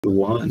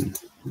One.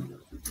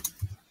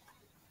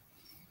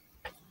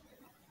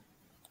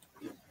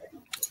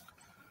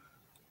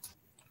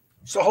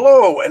 So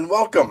hello and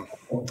welcome.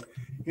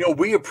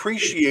 We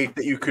appreciate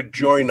that you could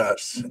join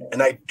us,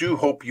 and I do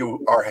hope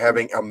you are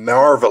having a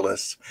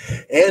marvelous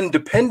and,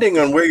 depending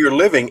on where you're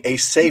living, a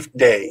safe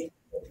day.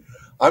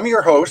 I'm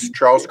your host,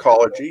 Charles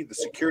Collegy, the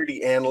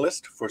security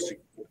analyst for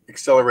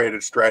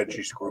Accelerated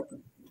Strategies Group.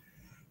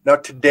 Now,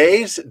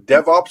 today's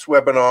DevOps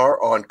webinar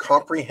on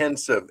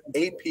comprehensive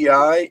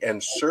API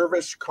and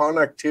service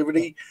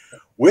connectivity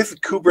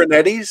with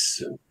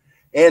Kubernetes.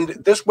 And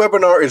this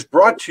webinar is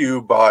brought to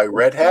you by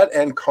Red Hat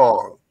and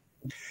Kong.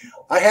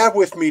 I have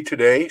with me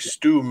today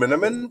Stu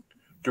Miniman,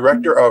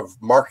 Director of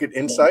Market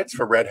Insights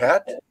for Red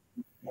Hat,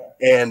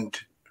 and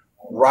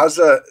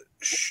Reza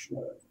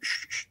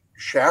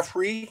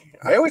Shafii,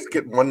 I always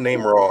get one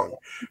name wrong,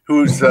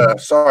 who's,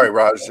 sorry,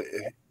 Raz,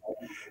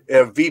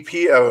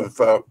 VP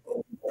of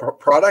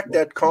Product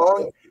at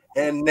Kong,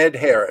 and Ned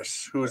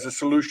Harris, who is a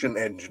solution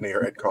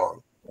engineer at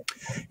Kong.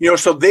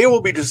 So they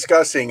will be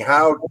discussing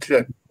how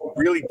to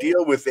really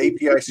deal with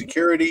API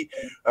security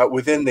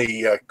within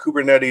the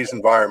Kubernetes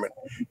environment.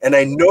 And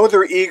I know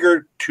they're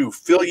eager to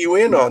fill you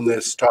in on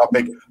this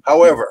topic.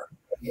 However,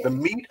 the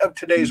meat of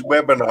today's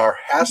webinar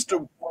has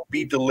to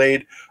be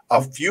delayed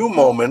a few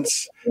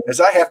moments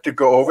as I have to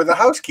go over the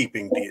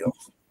housekeeping deal.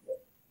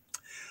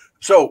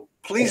 So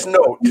please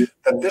note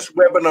that this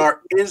webinar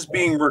is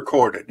being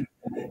recorded.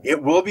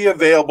 It will be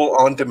available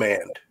on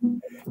demand,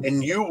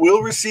 and you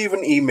will receive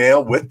an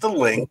email with the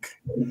link,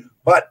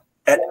 but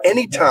at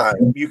any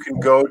time, you can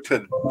go to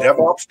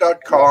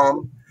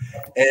devops.com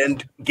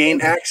and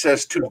gain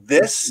access to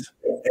this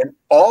and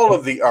all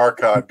of the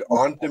archived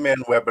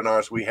on-demand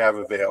webinars we have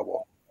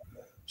available.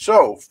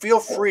 So feel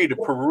free to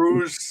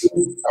peruse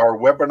our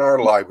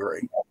webinar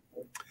library.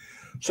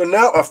 So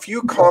now a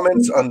few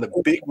comments on the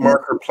big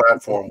marker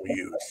platform we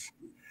use.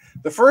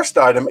 The first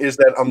item is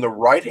that on the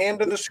right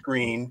hand of the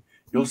screen,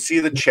 you'll see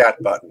the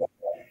chat button.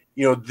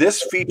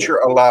 This feature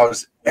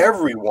allows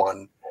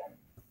everyone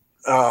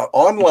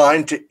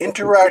online to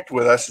interact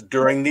with us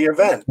during the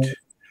event.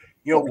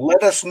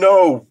 Let us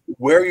know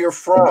where you're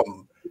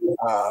from.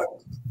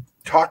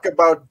 Talk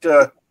about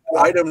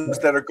items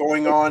that are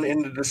going on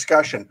in the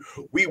discussion.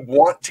 We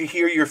want to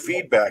hear your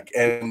feedback,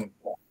 and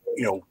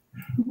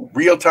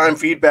real-time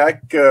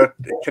feedback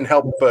can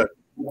help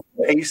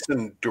pace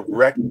and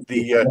direct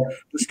the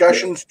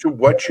discussions to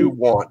what you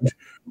want.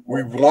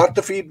 We want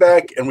the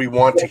feedback, and we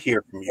want to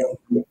hear from you.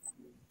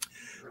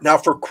 Now,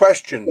 for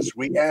questions,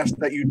 we ask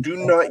that you do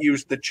not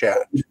use the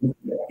chat.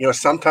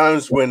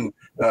 Sometimes when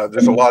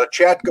there's a lot of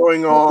chat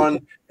going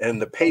on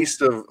and the pace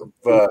of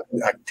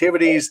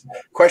activities,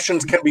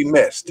 questions can be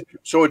missed.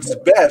 So it's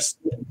best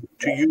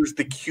to use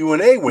the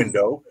Q&A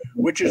window,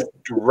 which is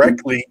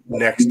directly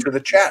next to the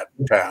chat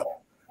tab.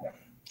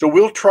 So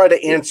we'll try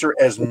to answer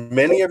as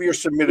many of your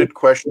submitted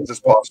questions as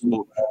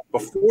possible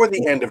before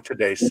the end of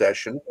today's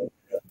session.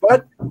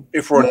 But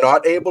if we're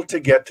not able to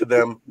get to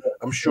them,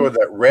 I'm sure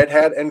that Red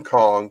Hat and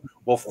Kong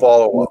will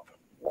follow up.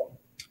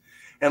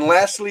 And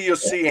lastly, you'll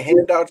see a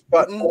handouts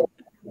button.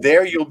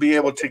 There you'll be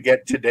able to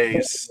get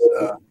today's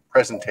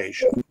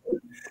presentation.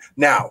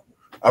 Now,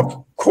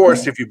 of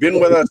course, if you've been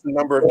with us a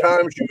number of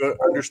times, you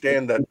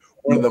understand that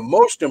one of the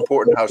most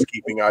important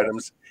housekeeping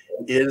items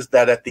is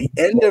that at the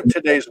end of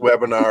today's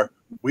webinar,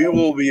 we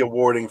will be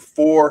awarding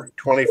 4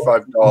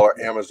 $25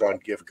 Amazon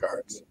gift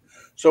cards.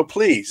 So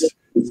please,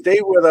 stay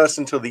with us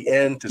until the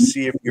end to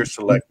see if you're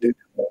selected.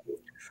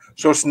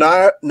 So it's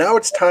now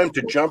it's time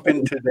to jump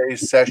into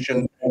today's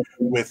session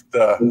with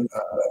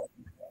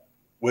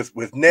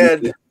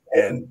Ned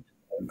and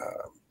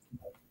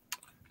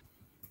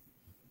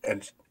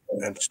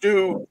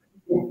Stu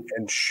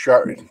and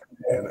Sharon.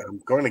 And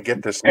I'm going to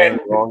get this name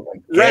wrong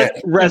again.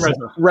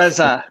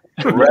 Reza.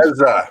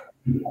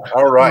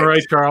 All right. All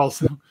right,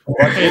 Charles.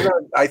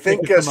 I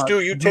think, Stu,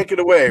 you take it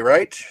away,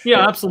 right?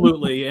 Yeah,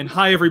 absolutely. And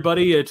hi,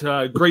 everybody. It's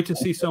great to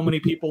see so many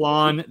people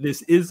on.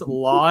 This is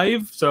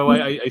live. So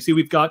I see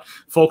we've got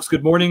folks,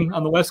 good morning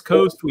on the West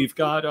Coast. We've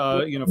got,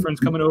 friends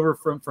coming over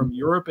from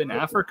Europe and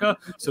Africa.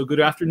 So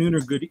good afternoon or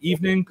good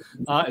evening.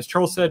 As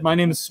Charles said, my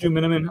name is Stu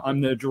Miniman. I'm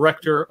the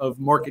Director of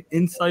Market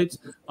Insights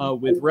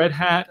with Red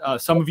Hat.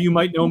 Some of you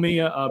might know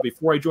me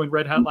before I joined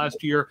Red Hat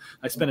last year.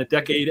 I spent a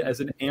decade as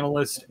an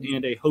analyst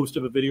and a host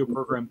of a video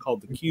program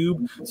called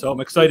theCUBE. So I'm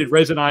excited.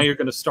 Reza and I are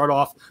going to start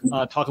off,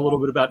 talk a little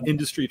bit about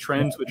industry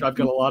trends, which I've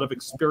got a lot of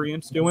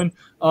experience doing.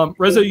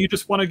 Reza, you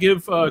just want to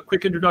give a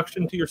quick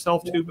introduction to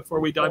yourself too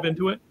before we dive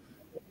into it?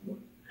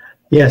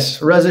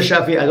 Yes, Reza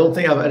Shafii. I don't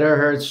think I've ever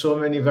heard so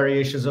many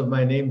variations of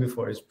my name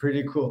before. It's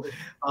pretty cool.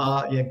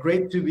 Yeah,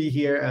 great to be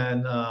here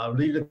and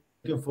really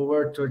looking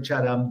forward to a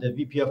chat. I'm the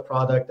VP of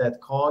Product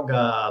at Kong.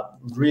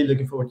 Really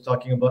looking forward to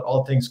talking about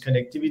all things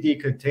connectivity,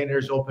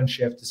 containers,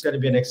 OpenShift. It's going to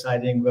be an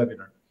exciting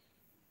webinar.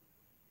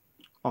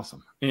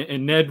 Awesome.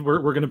 And Ned, we're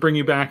going to bring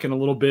you back in a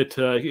little bit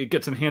to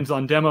get some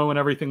hands-on demo and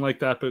everything like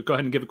that, but go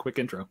ahead and give a quick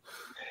intro.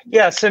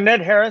 Yeah, so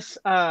Ned Harris,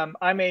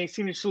 I'm a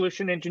senior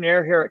solution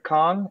engineer here at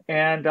Kong,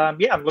 and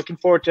yeah, I'm looking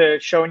forward to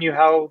showing you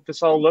how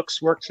this all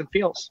looks, works, and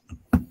feels.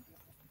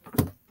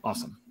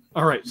 Awesome.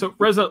 All right, so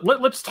Reza,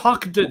 let's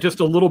talk just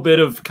a little bit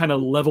of kind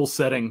of level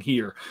setting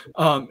here.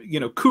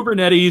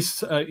 Kubernetes,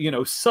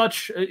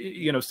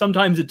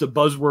 sometimes it's a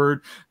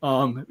buzzword.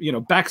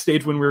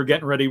 Backstage when we were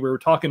getting ready, we were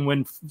talking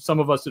when some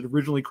of us had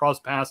originally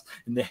crossed paths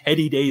in the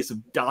heady days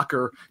of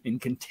Docker and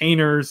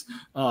containers.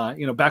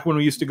 Back when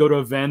we used to go to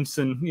events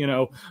and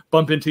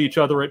bump into each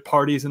other at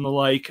parties and the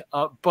like.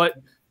 But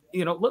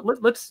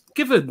let's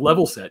give a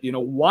level set.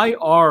 Why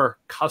are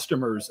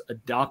customers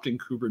adopting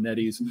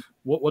Kubernetes?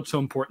 What's so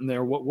important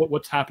there?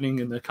 What's happening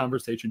in the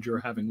conversations you're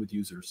having with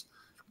users?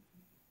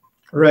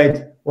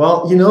 Right.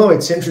 Well,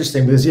 it's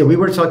interesting because we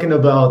were talking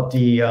about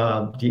the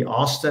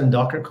Austin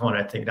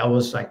DockerCon. I think that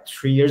was like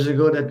 3 years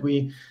ago that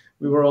we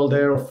were all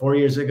there, or 4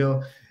 years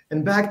ago.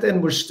 And back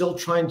then, we're still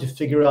trying to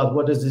figure out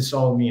what does this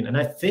all mean. And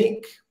I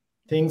think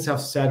things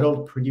have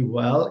settled pretty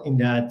well in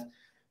that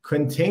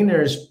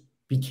containers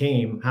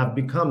have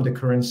become the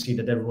currency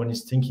that everyone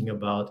is thinking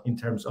about in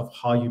terms of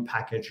how you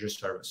package your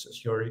services,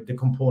 the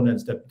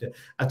components, the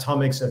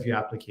atomics of your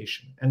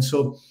application. And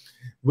so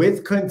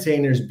with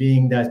containers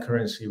being that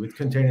currency, with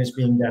containers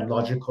being that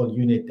logical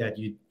unit that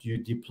you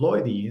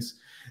deploy these,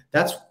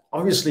 that's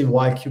obviously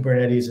why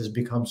Kubernetes has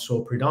become so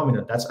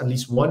predominant. That's at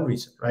least one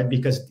reason, right?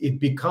 Because it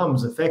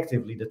becomes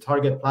effectively the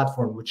target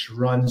platform which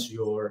runs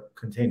your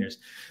containers.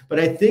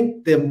 But I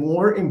think the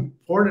more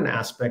important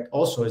aspect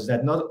also is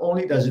that not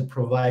only does it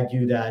provide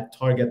you that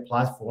target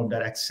platform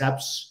that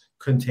accepts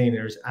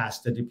containers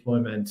as the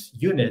deployment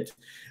unit,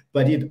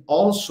 but it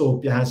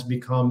also has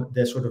become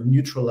the sort of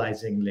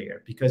neutralizing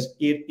layer, because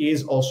it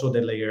is also the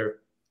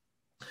layer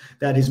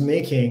that is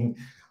making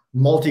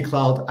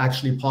multi-cloud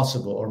actually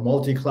possible, or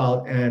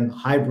multi-cloud and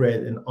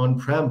hybrid and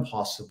on-prem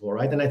possible,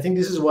 right? And I think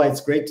this is why it's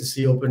great to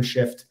see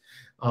OpenShift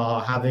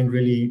having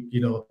really,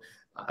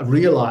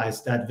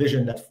 realized that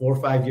vision that 4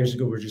 or 5 years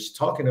ago we were just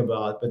talking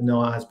about, but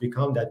now has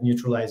become that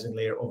neutralizing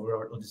layer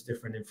over all these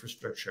different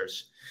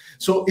infrastructures.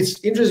 So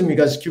it's interesting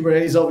because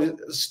Kubernetes always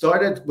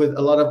started with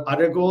a lot of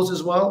other goals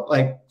as well,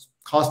 like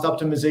cost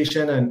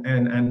optimization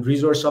and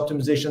resource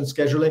optimization,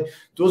 scheduling.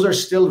 Those are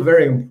still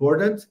very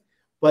important.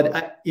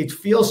 But it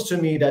feels to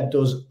me that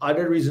those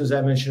other reasons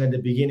I mentioned at the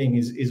beginning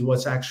is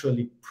what's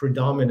actually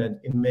predominant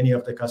in many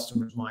of the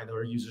customers' mind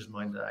or users'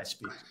 mind that I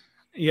speak to.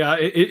 Yeah,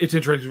 it's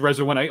interesting,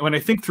 Reza. When I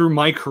think through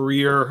my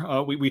career,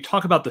 we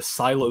talk about the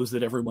silos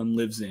that everyone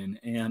lives in.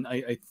 And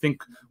I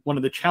think one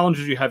of the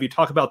challenges you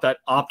talk about that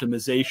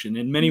optimization.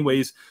 In many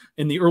ways,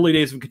 in the early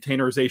days of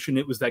containerization,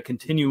 it was that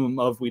continuum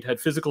of we'd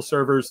had physical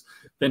servers,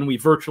 then we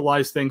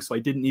virtualized things, so I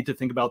didn't need to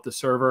think about the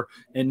server.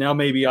 And now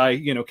maybe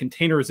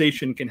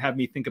containerization can have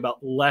me think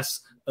about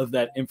less of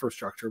that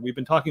infrastructure. We've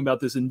been talking about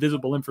this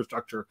invisible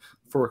infrastructure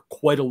for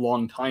quite a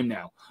long time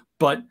now.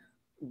 But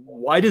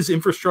why does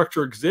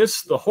infrastructure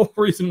exist? The whole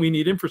reason we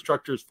need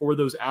infrastructure is for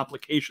those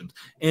applications.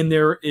 And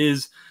there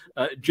is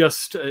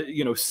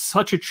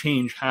such a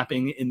change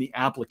happening in the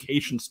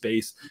application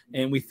space.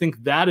 And we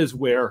think that is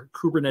where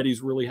Kubernetes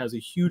really has a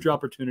huge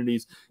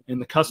opportunities.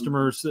 And the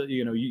customers,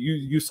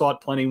 you saw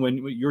it plenty when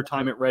your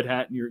time at Red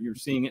Hat, and you're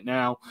seeing it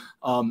now.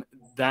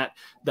 That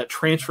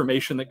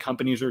transformation that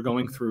companies are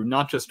going through,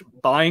 not just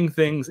buying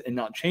things and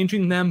not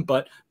changing them,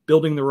 but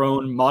building their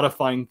own,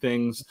 modifying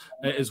things,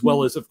 as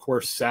well as, of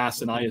course,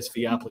 SaaS and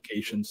ISV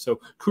applications.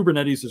 So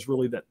Kubernetes is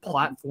really that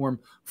platform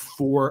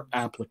for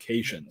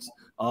applications.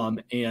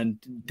 And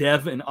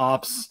dev and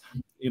ops,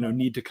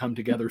 need to come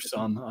together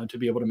some to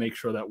be able to make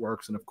sure that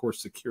works. And of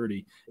course,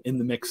 security in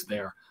the mix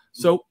there.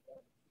 So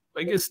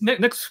I guess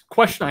next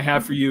question I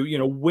have for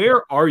you,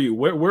 where are you?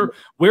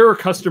 Where are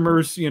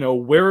customers?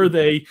 Where are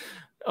they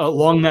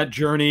along that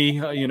journey?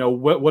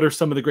 What are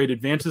some of the great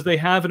advances they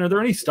have? And are there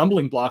any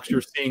stumbling blocks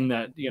you're seeing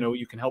that,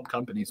 you can help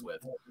companies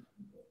with?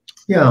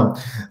 Yeah.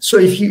 So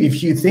if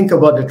you think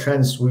about the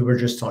trends we were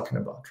just talking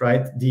about,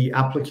 right? The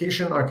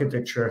application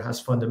architecture has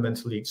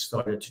fundamentally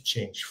started to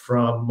change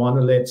from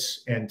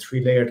monoliths and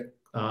three-layered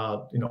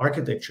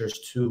architectures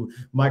to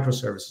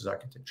microservices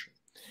architecture.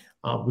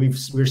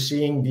 We're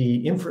seeing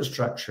the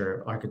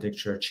infrastructure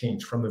architecture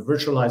change from a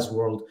virtualized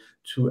world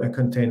to a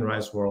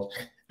containerized world.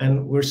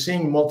 And we're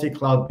seeing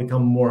multi-cloud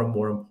become more and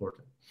more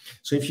important.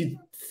 So if you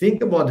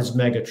think about these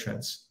mega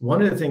trends,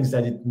 one of the things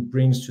that it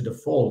brings to the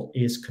fold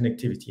is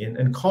connectivity.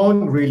 And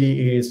Kong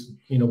really is,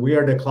 we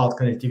are the cloud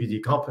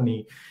connectivity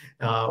company,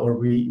 or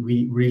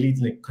we really,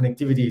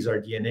 connectivity is our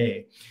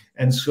DNA.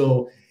 And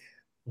so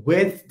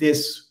with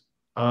this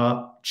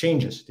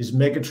changes, these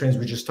mega trends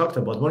we just talked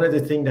about, one of the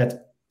things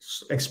that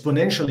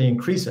exponentially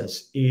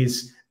increases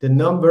is the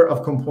number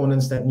of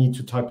components that need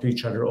to talk to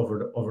each other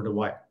over the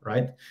wire,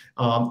 right?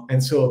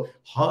 And so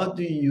how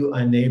do you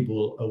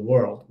enable a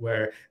world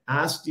where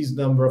as this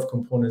number of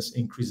components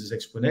increases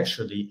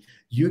exponentially,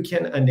 you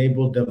can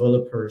enable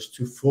developers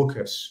to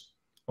focus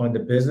on the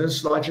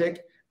business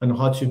logic and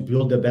how to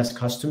build the best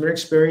customer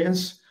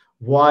experience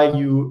while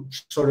you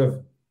sort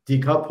of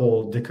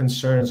decouple the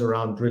concerns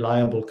around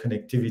reliable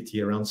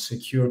connectivity, around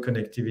secure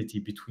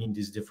connectivity between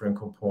these different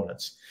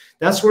components.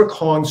 That's where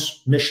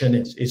Kong's mission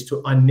is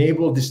to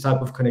enable this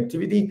type of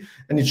connectivity.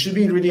 And it should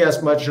be really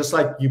as much just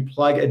like you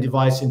plug a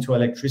device into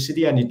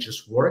electricity and it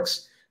just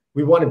works.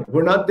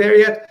 We're not there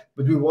yet,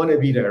 but we want to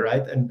be there,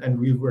 right? And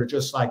we were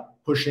just like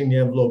pushing the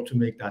envelope to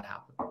make that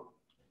happen.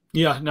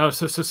 Yeah, no,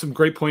 so some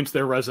great points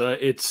there, Reza.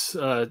 It's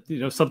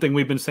something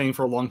we've been saying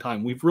for a long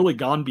time. We've really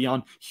gone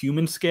beyond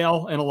human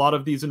scale in a lot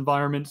of these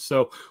environments.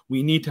 So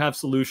we need to have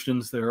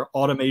solutions there.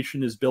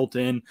 Automation is built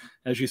in,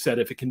 as you said,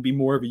 if it can be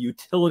more of a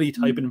utility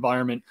type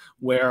environment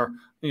where,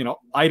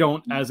 I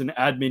don't, as an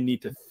admin,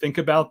 need to think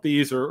about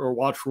these or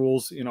watch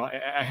rules.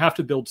 I have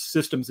to build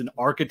systems and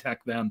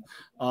architect them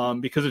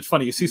because it's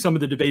funny. You see some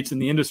of the debates in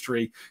the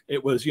industry.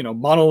 It was,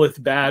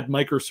 monolith bad,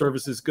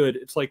 microservices good.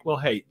 It's like, well,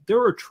 hey,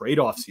 there are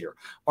trade-offs here.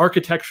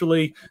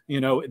 Architecturally,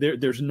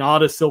 there's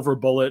not a silver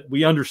bullet.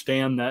 We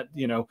understand that,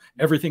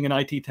 everything in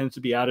IT tends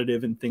to be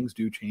additive and things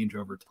do change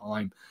over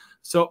time.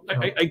 So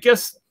I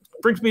guess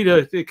brings me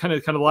to kind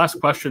of the last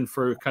question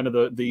for kind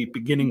of the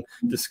beginning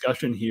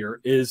discussion here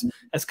is,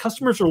 as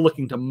customers are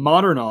looking to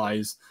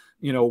modernize,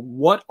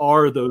 what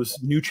are those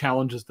new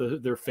challenges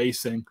that they're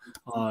facing?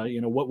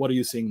 What are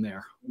you seeing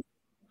there?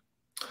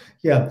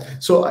 Yeah.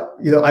 So,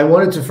 I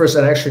wanted to first,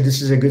 and actually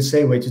this is a good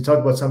segue to talk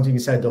about something you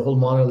said, the whole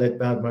monolith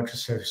bad,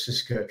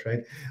 microservices good,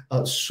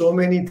 right? So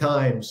many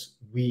times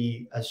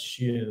we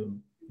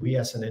assume, we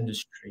as an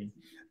industry,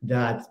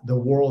 that the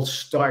world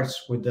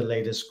starts with the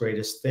latest,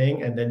 greatest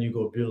thing, and then you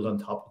go build on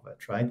top of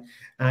it, right?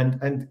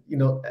 And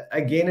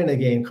again and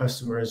again,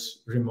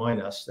 customers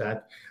remind us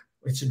that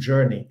it's a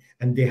journey,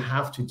 and they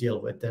have to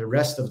deal with the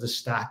rest of the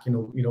stack.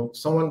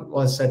 Someone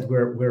once said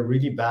we're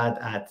really bad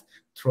at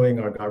throwing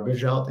our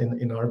garbage out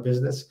in our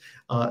business.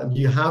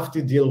 You have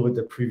to deal with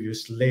the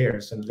previous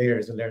layers and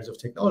layers and layers of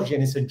technology,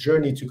 and it's a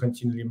journey to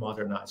continually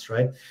modernize,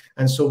 right?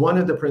 And so one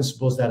of the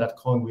principles that at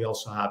Kong we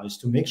also have is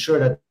to make sure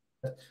that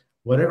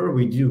whatever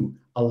we do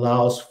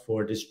allows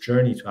for this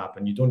journey to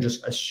happen. You don't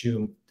just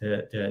assume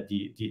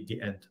the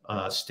end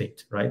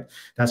state, right?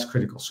 That's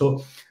critical.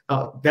 So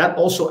that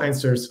also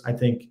answers, I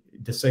think,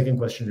 the second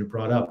question you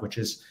brought up, which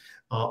is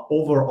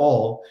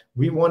overall,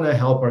 we want to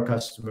help our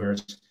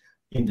customers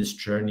in this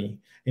journey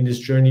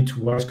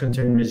towards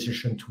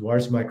containerization,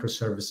 towards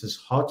microservices.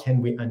 How can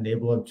we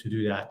enable them to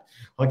do that?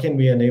 How can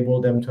we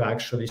enable them to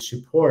actually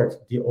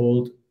support the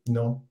old,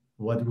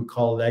 what we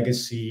call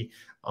legacy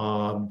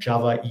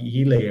Java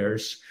EE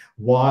layers,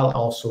 while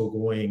also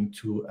going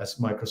to as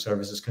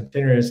microservices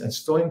containers and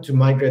starting to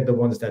migrate the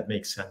ones that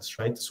make sense,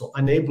 right? So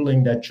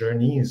enabling that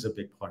journey is a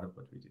big part of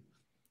what we do.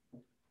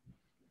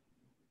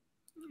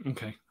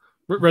 Okay.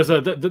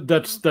 Reza,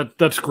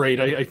 that's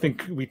great. I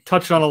think we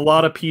touched on a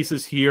lot of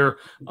pieces here.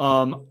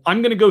 I'm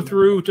going to go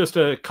through just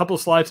a couple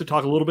of slides to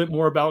talk a little bit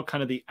more about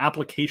kind of the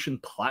application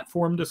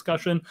platform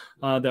discussion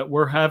that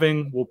we're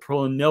having. We'll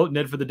pull in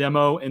Ned for the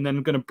demo, and then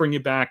I'm going to bring you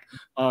back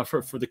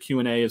for the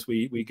Q&A as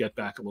we get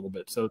back a little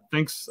bit. So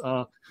thanks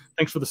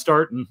for the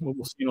start, and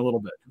we'll see you in a little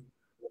bit.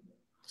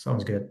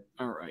 Sounds good.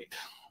 All right.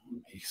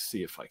 Let me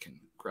see if I can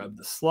grab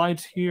the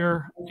slides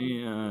here.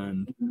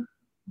 And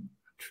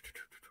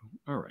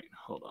all right,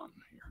 hold on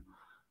here.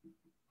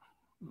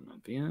 I'm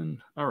at the end.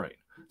 All right.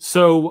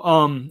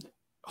 So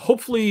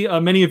hopefully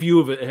many of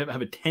you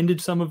have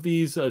attended some of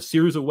these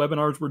series of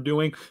webinars we're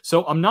doing.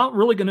 So I'm not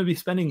really going to be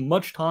spending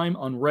much time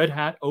on Red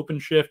Hat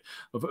OpenShift.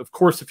 Of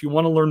course, if you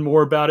want to learn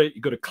more about it,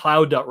 you go to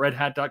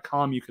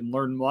cloud.redhat.com. You can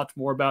learn lots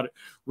more about it.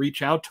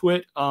 Reach out to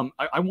it.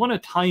 I want to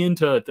tie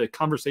into the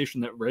conversation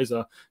that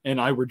Reza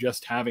and I were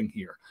just having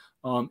here.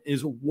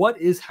 Is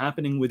what is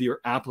happening with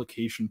your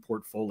application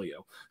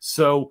portfolio.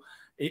 So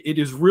it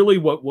is really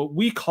what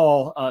we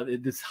call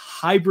this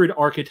hybrid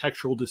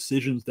architectural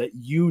decisions that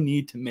you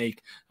need to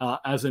make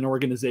as an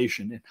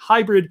organization. And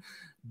hybrid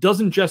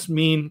doesn't just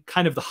mean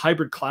kind of the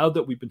hybrid cloud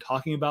that we've been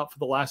talking about for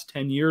the last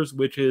 10 years,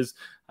 which is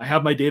I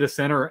have my data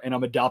center and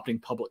I'm adopting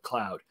public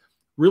cloud.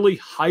 Really,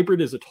 hybrid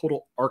is a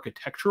total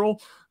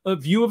architectural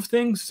view of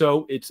things.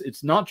 So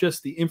it's not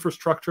just the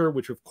infrastructure,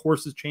 which of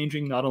course is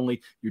changing, not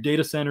only your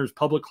data centers,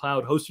 public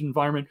cloud, hosted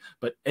environment,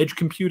 but edge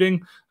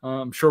computing.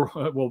 I'm sure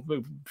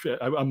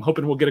I'm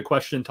hoping we'll get a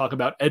question, talk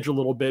about edge a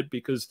little bit,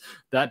 because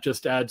that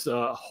just adds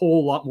a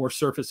whole lot more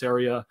surface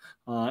area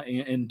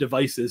and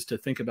devices to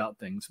think about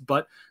things.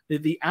 But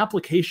the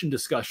application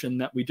discussion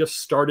that we just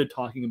started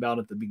talking about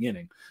at the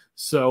beginning.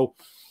 So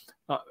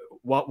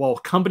while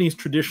companies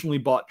traditionally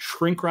bought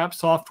shrink wrap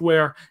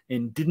software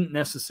and didn't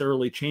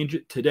necessarily change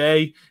it,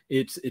 today,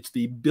 it's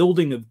the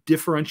building of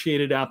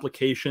differentiated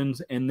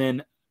applications and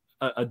then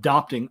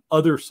adopting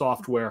other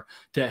software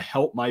to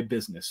help my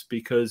business.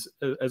 Because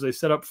as I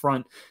said up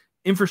front,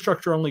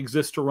 infrastructure only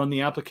exists to run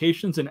the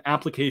applications, and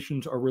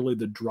applications are really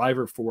the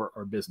driver for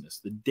our business.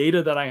 The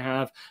data that I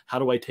have, how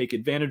do I take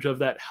advantage of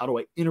that? How do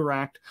I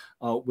interact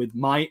with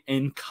my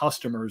end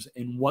customers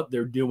and what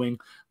they're doing?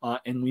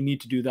 And we need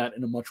to do that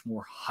in a much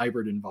more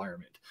hybrid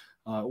environment.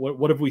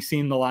 What have we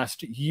seen the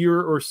last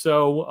year or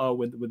so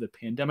with the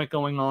pandemic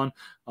going on?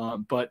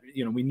 But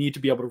we need to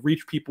be able to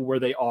reach people where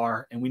they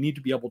are, and we need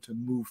to be able to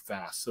move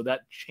fast. So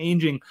that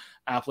changing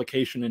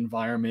application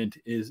environment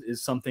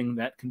is something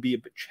that can be a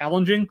bit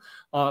challenging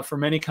for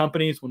many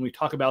companies. When we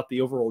talk about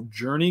the overall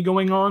journey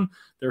going on,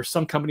 there are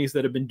some companies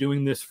that have been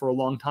doing this for a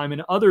long time,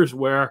 and others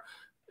where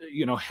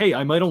hey,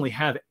 I might only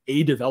have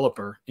a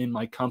developer in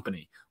my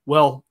company.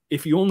 Well,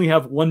 if you only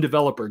have one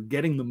developer,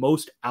 getting the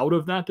most out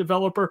of that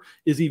developer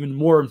is even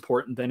more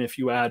important than if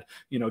you add,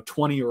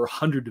 20 or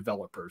 100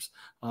 developers.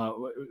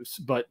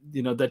 But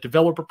that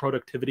developer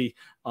productivity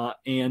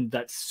and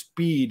that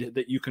speed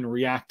that you can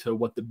react to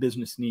what the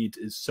business needs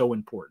is so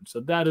important. So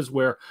that is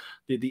where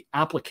the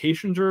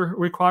applications are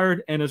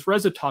required. And as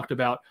Reza talked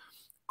about,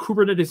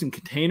 Kubernetes and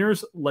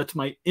containers lets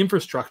my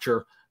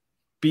infrastructure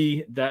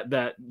be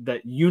that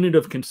unit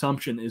of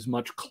consumption is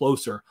much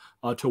closer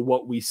to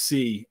what we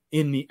see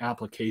in the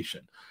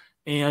application.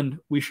 And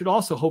we should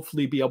also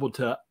hopefully be able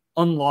to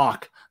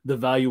unlock the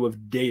value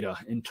of data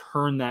and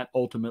turn that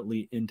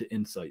ultimately into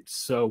insights.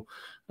 So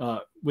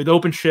with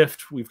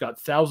OpenShift, we've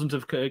got thousands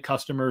of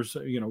customers,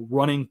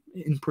 running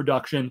in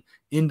production,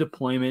 in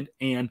deployment,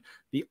 and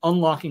the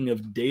unlocking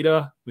of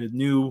data with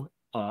new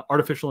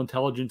artificial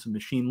intelligence and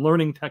machine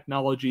learning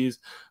technologies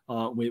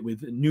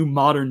with new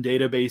modern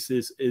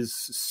databases is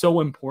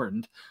so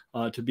important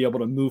to be able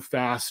to move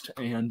fast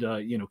and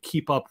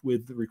keep up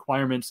with the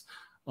requirements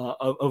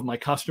of my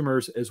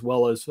customers, as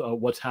well as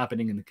what's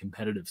happening in the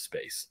competitive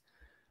space.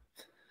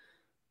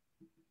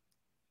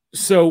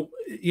 So,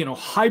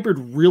 hybrid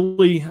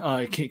really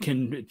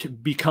can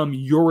become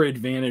your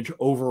advantage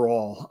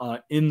overall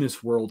in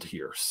this world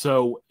here.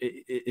 So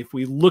if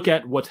we look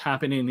at what's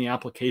happening in the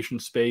application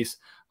space,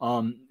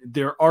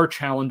 there are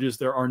challenges,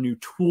 there are new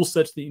tool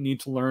sets that you need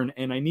to learn,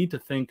 and I need to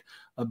think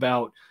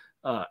about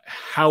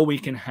how we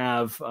can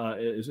have,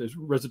 as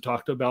Reza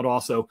talked about,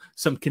 also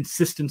some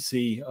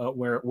consistency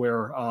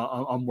where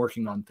I'm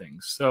working on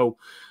things. So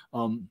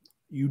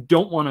you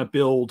don't want to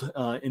build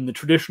in the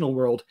traditional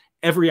world.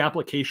 Every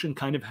application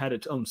kind of had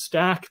its own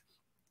stack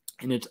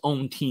and its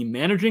own team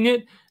managing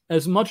it.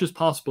 As much as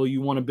possible,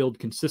 you want to build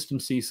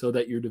consistency so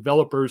that your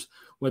developers,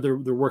 whether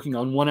they're working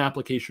on one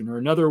application or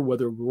another,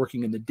 whether we're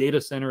working in the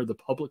data center, the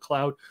public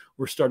cloud,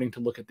 we're starting to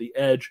look at the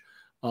edge,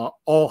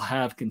 all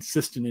have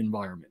consistent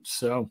environments.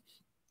 So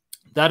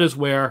that is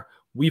where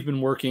we've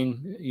been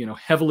working,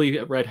 heavily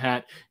at Red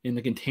Hat in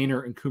the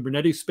container and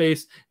Kubernetes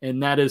space,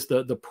 and that is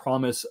the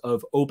promise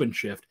of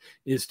OpenShift,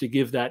 is to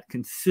give that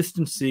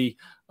consistency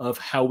of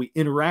how we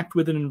interact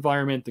with an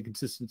environment, the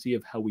consistency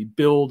of how we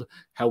build,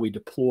 how we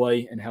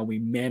deploy, and how we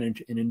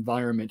manage an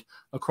environment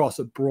across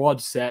a broad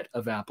set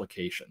of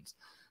applications.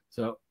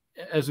 So,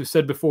 as we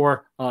said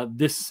before,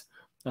 this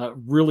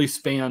really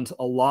spans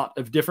a lot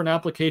of different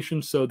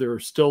applications. So there are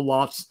still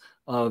lots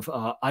of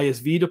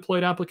ISV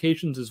deployed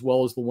applications, as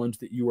well as the ones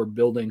that you are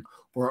building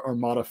or are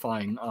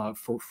modifying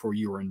for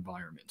your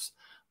environments.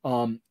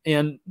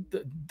 And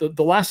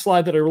the last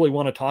slide that I really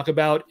want to talk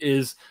about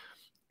is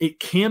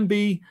it can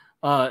be,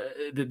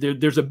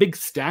 there's a big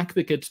stack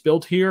that gets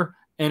built here.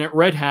 And at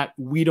Red Hat,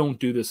 we don't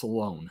do this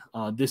alone.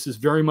 This is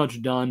very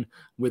much done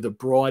with a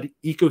broad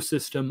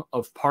ecosystem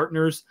of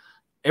partners.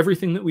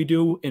 Everything that we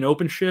do in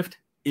OpenShift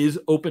is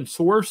open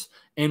source,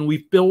 and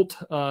we've built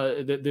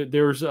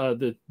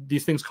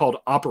these things called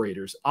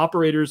operators.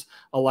 Operators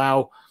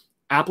allow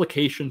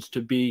applications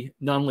to be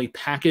not only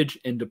packaged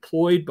and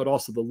deployed, but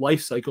also the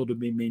life cycle to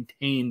be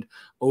maintained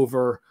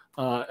over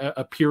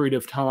a period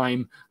of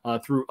time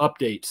through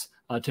updates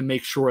to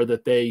make sure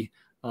that they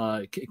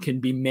can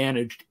be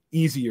managed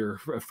easier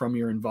from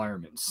your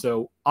environment.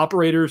 So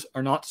operators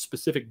are not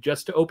specific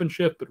just to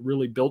OpenShift, but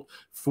really built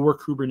for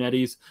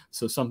Kubernetes.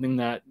 So something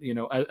that,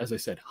 as I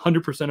said,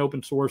 100%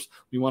 open source.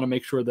 We want to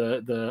make sure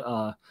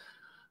the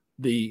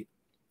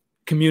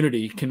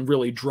community can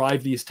really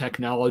drive these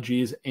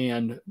technologies.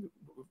 And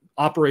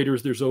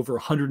operators, there's over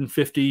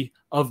 150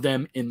 of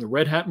them in the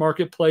Red Hat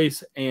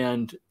marketplace,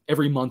 and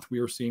every month we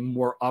are seeing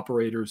more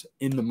operators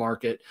in the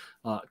market.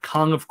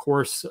 Kong, of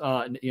course,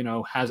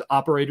 has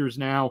operators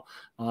now.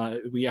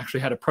 We actually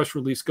had a press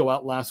release go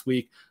out last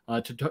week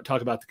to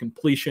talk about the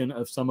completion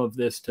of some of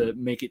this to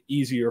make it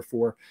easier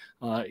for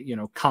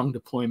Kong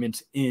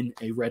deployments in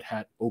a Red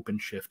Hat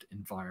OpenShift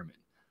environment.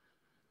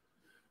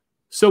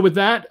 So with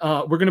that,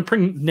 we're going to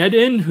bring Ned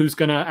in, who's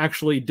going to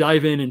actually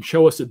dive in and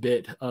show us a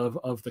bit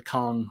of the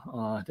Kong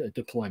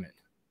deployment.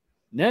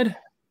 Ned?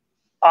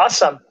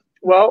 Awesome.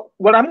 Well,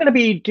 what I'm going to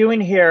be doing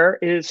here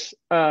is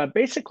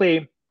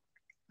basically,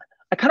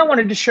 I kind of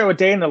wanted to show a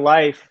day in the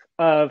life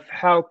of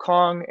how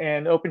Kong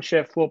and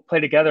OpenShift will play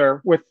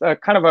together with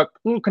kind of a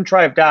little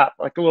contrived app,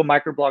 like a little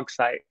microblog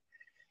site.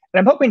 And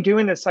I'm hoping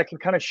doing this, I can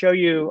kind of show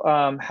you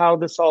how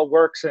this all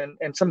works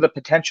and some of the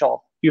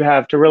potential you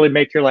have to really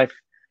make your life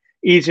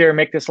easier,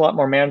 make this a lot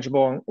more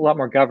manageable and a lot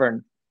more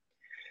governed.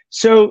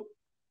 So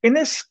in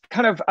this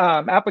kind of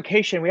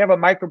application, we have a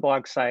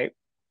microblog site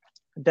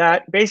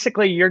that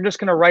basically you're just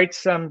going to write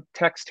some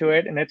text to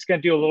it, and it's going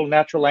to do a little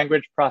natural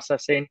language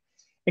processing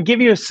and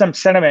give you some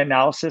sentiment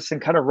analysis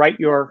and kind of write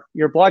your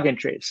blog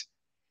entries.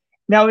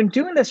 Now, in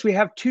doing this, we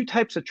have two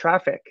types of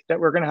traffic that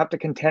we're going to have to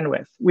contend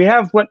with. We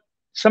have what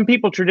some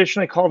people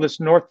traditionally call this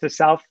north to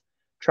south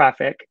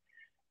traffic,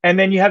 and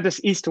then you have this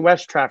east to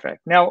west traffic.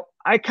 Now,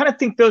 I kind of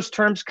think those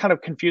terms kind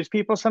of confuse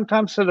people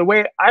sometimes. So the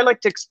way I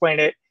like to explain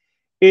it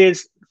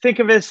is, think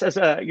of this as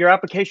your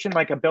application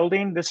like a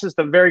building. This is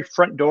the very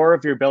front door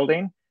of your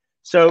building.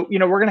 So,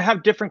 we're going to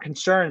have different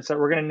concerns that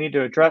we're going to need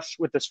to address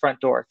with this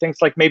front door. Things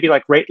like maybe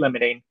like rate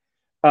limiting,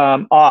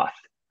 auth,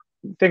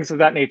 things of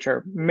that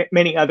nature,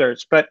 many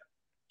others, but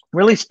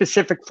really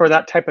specific for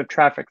that type of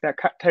traffic, that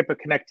type of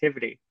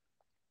connectivity.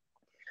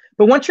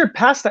 But once you're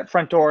past that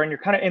front door and you're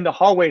kind of in the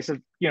hallways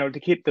of, to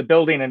keep the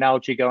building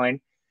analogy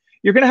going,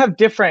 you're going to have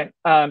different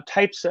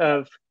types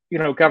of,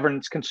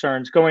 governance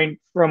concerns going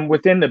from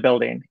within the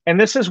building. And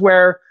this is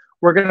where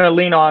we're going to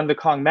lean on the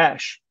Kong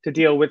mesh to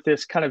deal with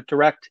this kind of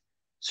direct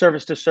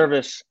service to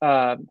service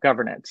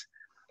governance.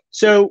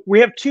 So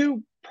we have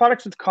two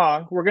products with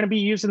Kong. We're going to be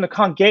using the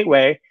Kong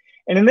gateway.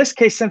 And in this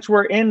case, since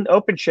we're in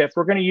OpenShift,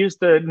 we're going to use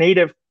the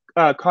native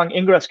Kong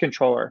Ingress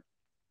controller,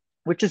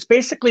 which is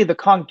basically the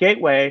Kong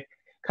gateway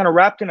kind of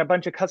wrapped in a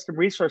bunch of custom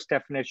resource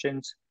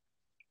definitions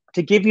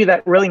to give you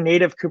that really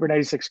native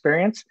Kubernetes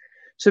experience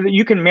so that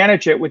you can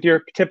manage it with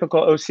your typical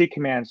OC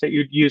commands that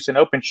you'd use in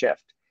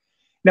OpenShift.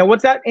 Now,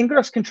 what that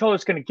Ingress controller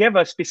is going to give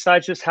us,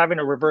 besides just having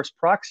a reverse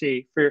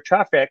proxy for your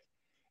traffic,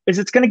 is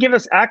it's going to give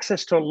us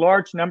access to a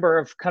large number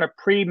of kind of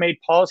pre-made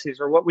policies,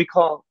 or what we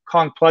call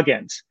Kong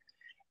plugins.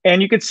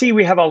 And you can see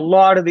we have a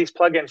lot of these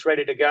plugins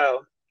ready to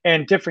go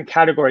in different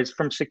categories,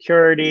 from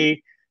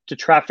security to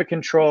traffic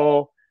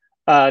control,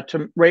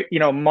 to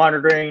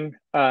monitoring,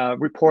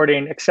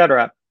 reporting,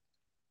 etc.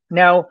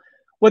 Now,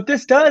 what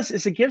this does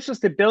is it gives us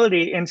the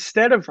ability,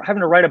 instead of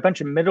having to write a bunch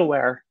of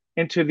middleware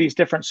into these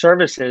different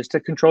services to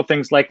control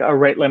things like a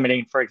rate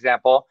limiting, for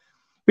example,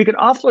 we can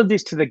offload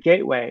these to the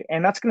gateway.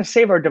 And that's going to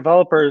save our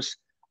developers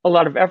a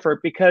lot of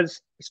effort,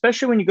 because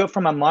especially when you go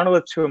from a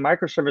monolith to a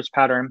microservice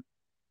pattern,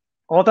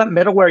 all that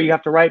middleware you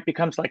have to write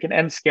becomes like an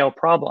end scale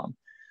problem.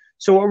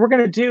 So what we're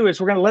going to do is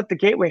we're going to let the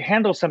gateway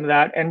handle some of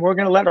that, and we're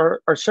going to let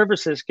our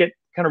services get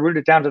kind of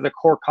rooted down to the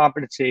core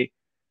competency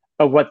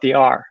of what they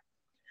are.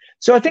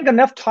 So I think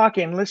enough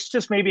talking. Let's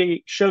just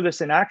maybe show this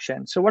in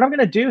action. So what I'm going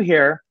to do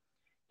here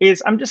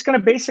is I'm just going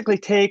to basically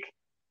take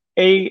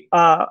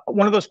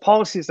one of those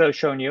policies that I was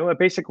showing you, a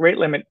basic rate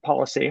limit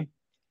policy,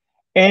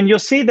 and you'll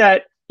see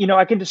that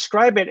I can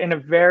describe it in a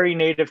very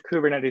native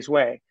Kubernetes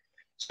way.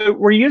 So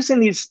we're using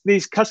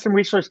these custom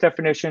resource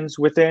definitions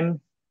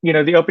within the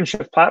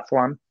OpenShift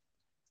platform.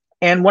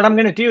 And what I'm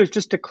going to do is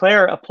just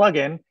declare a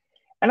plugin,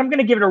 and I'm going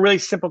to give it a really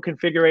simple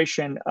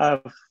configuration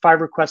of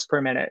 5 requests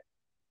per minute.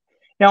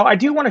 Now, I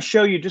do want to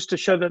show you, just to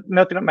show that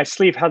nothing up my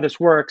sleeve, how this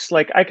works.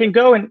 Like, I can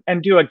go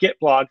and do a Git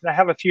blog, and I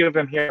have a few of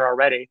them here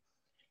already.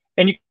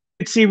 And you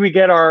can see we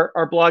get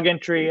our blog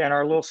entry and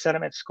our little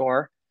sentiment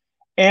score.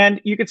 And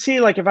you can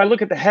see, like, if I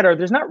look at the header,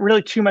 there's not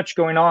really too much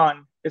going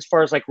on as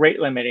far as like rate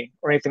limiting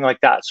or anything like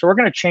that. So we're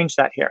going to change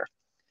that here.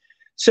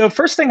 So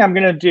first thing I'm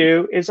going to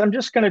do is I'm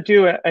just going to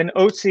do an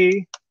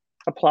OC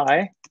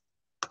apply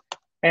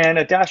and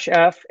a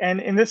 -F. And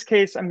in this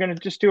case, I'm going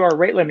to just do our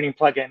rate limiting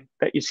plugin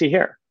that you see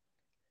here.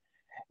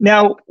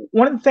 Now,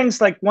 one of the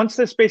things, like, once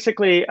this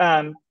basically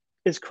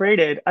is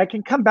created, I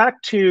can come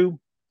back to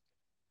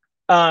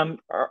our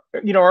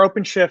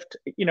OpenShift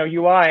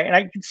UI, and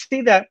I can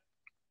see that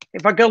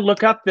if I go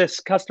look up this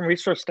custom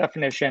resource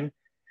definition,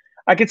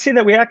 I can see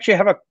that we actually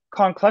have a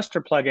Kong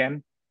cluster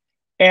plugin,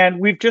 and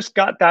we've just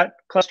got that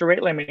cluster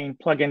rate limiting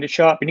plugin to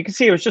show up. And you can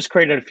see it was just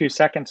created a few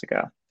seconds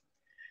ago.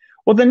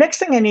 Well, the next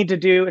thing I need to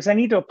do is I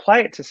need to apply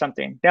it to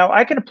something. Now,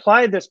 I can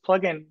apply this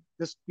plugin,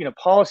 this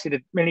policy, to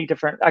many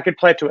different. I could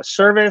apply it to a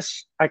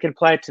service. I could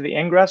apply it to the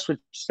Ingress, which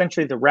is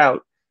essentially the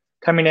route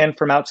coming in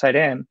from outside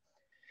in.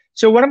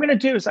 So what I'm going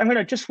to do is I'm going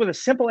to, just with a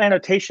simple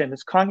annotation,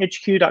 this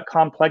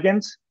konghq.com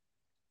plugins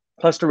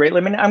cluster rate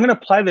limiting, I'm going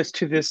to apply this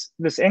to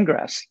this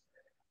Ingress,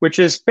 which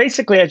is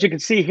basically, as you can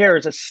see here,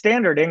 is a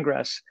standard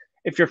Ingress.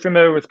 If you're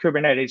familiar with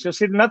Kubernetes, you'll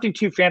see nothing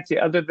too fancy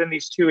other than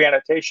these two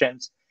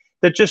annotations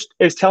that just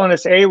is telling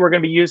us, A, we're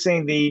going to be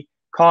using the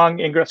Kong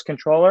Ingress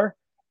controller,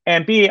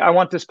 and B, I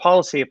want this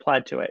policy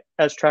applied to it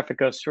as traffic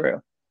goes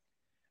through.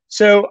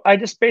 So I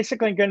just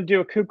basically going to do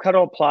a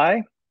kubectl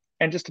apply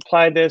and just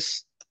apply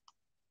this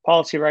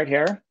policy right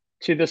here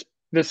to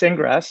this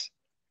Ingress.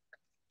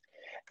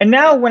 And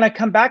now when I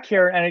come back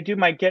here and I do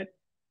my git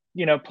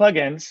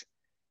plugins,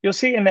 you'll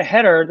see in the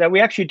header that we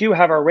actually do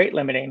have our rate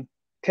limiting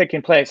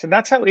taking place. And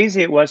that's how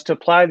easy it was to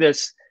apply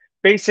this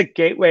basic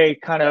gateway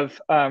kind of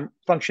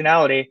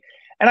functionality.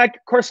 And of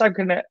course, I'm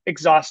going to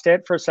exhaust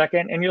it for a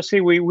second, and you'll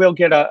see we will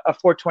get a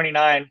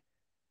 429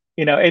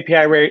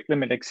 API rate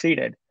limit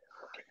exceeded.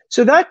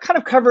 So that kind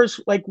of covers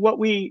like what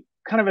we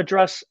kind of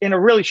address in a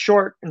really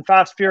short and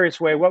fast,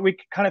 furious way, what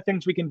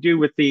things we can do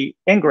with the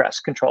Ingress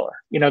controller,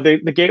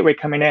 the gateway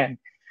coming in.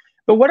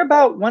 But what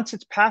about once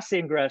it's past the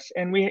Ingress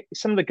and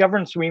some of the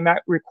governance we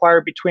might require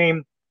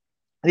between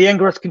the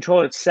Ingress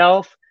controller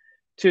itself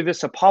to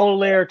this Apollo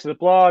layer, to the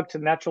blog, to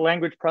the natural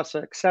language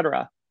processor, et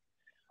cetera.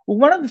 Well,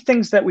 one of the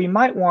things that we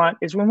might want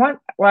is we might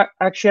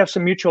actually have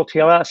some mutual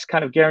TLS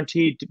kind of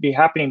guaranteed to be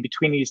happening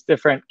between these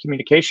different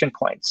communication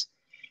points.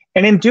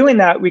 And in doing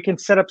that, we can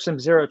set up some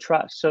zero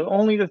trust. So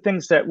only the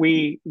things that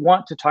we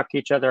want to talk to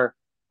each other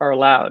are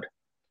allowed.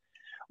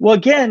 Well,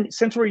 again,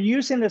 since we're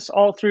using this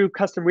all through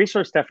custom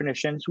resource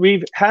definitions,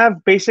 we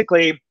have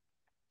basically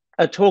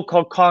a tool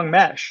called Kong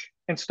Mesh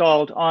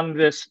installed on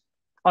this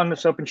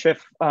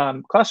OpenShift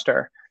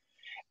cluster.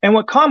 And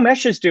what Kong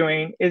Mesh is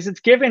doing is it's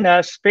giving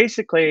us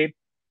basically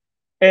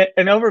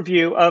an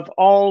overview of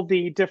all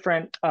the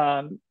different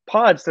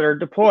pods that are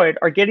deployed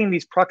are getting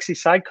these proxy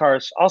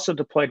sidecars also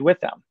deployed with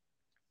them.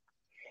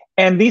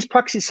 And these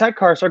proxy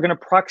sidecars are going to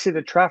proxy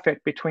the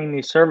traffic between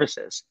these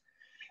services.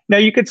 Now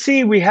you can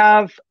see we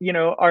have,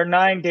 our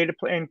 9 data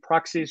plane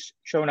proxies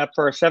showing up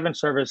for our 7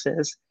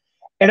 services.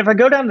 And if I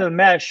go down to the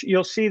mesh,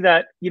 you'll see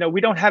that,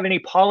 we don't have any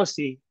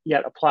policy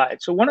yet applied.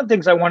 So one of the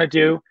things I want to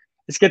do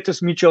is get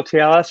this mutual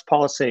TLS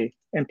policy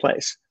in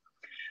place.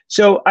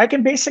 So I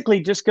can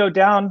basically just go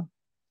down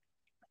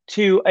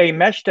to a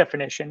mesh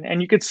definition.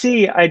 And you can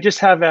see I just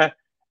have a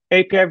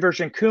API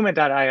version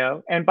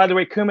kuma.io. And by the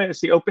way, Kuma is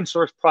the open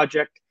source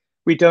project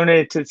we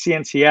donated to the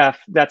CNCF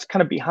that's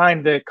kind of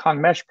behind the Kong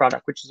Mesh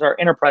product, which is our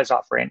enterprise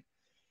offering.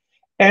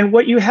 And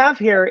what you have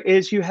here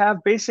is you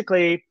have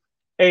basically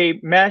a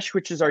mesh,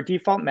 which is our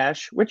default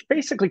mesh, which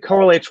basically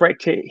correlates right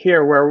to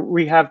here where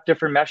we have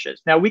different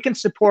meshes. Now we can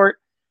support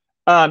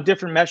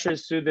different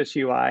meshes through this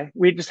UI.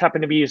 We just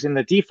happen to be using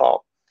the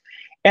default.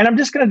 And I'm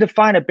just going to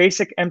define a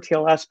basic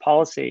MTLS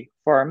policy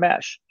for our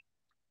mesh.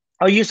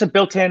 I'll use a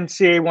built-in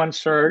CA1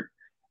 cert,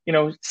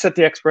 set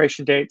the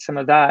expiration date, some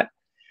of that.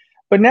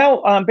 But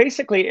now,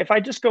 basically, if I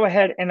just go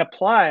ahead and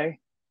apply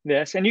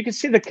this, and you can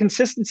see the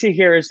consistency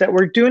here is that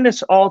we're doing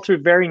this all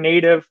through very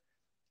native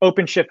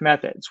OpenShift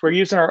methods. We're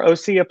using our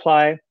OC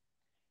apply.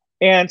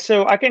 And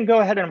so I can go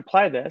ahead and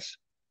apply this.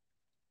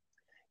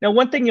 Now,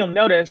 one thing you'll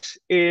notice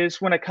is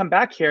when I come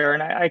back here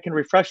and I can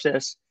refresh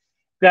this,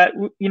 that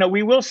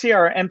we will see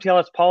our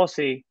MTLS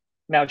policy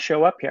now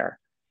show up here.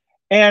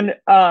 And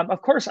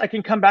of course, I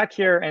can come back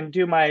here and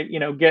do my,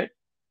 get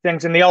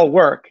things, and they all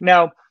work.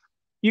 Now,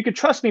 you could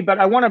trust me, but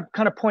I want to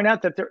kind of point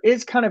out that there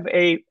is kind of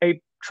a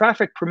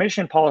traffic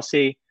permission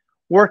policy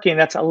working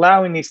that's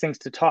allowing these things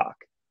to talk.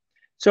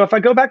 So if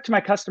I go back to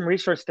my custom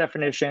resource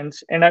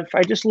definitions, and if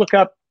I just look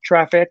up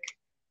traffic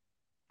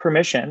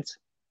permissions,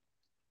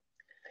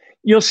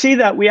 you'll see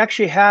that we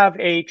actually have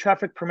a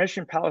traffic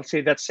permission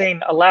policy that's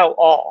saying allow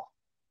all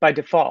by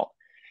default.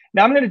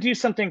 Now I'm going to do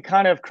something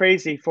kind of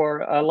crazy for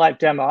a live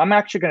demo. I'm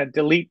actually going to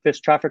delete this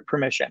traffic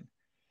permission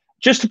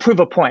just to prove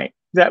a point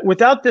that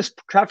without this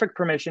traffic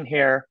permission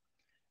here,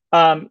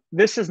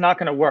 this is not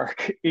going to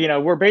work.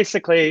 We're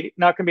basically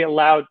not going to be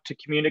allowed to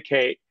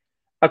communicate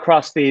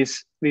across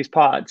these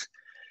pods.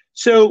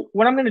 So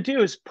what I'm going to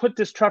do is put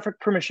this traffic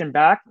permission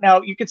back.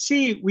 Now you can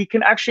see we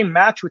can actually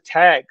match with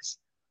tags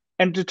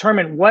and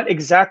determine what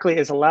exactly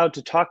is allowed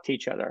to talk to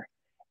each other.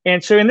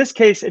 And so in this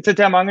case, it's a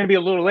demo. I'm going to be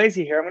a little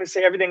lazy here. I'm going to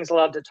say everything's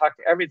allowed to talk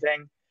to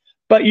everything.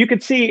 But you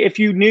could see if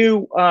you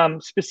knew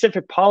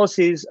specific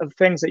policies of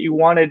things that you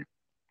wanted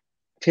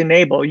to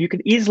enable, you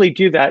could easily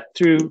do that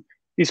through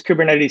these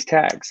Kubernetes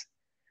tags.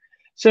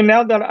 So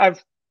now that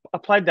I've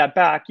applied that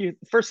back, the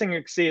first thing you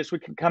can see is we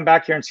can come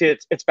back here and see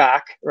it's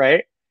back,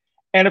 right?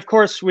 And of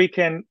course, we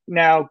can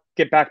now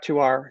get back to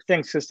our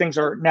things because things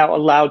are now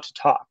allowed to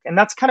talk. And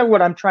that's kind of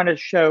what I'm trying to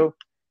show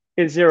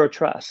is zero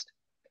trust.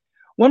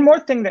 One more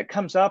thing that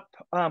comes up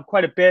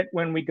quite a bit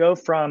when we go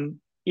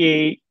from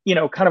a,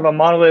 kind of a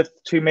monolith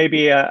to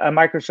maybe a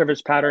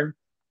microservice pattern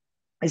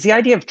is the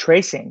idea of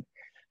tracing.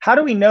 How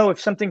do we know if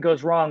something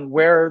goes wrong,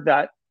 where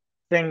that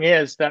thing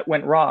is that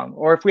went wrong,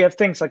 or if we have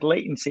things like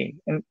latency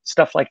and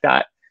stuff like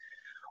that?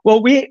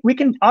 Well, we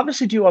can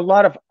obviously do a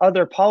lot of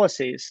other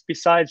policies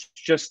besides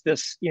just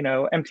this,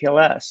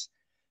 MTLS.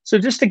 So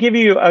just to give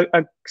you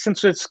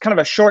since it's kind of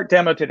a short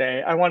demo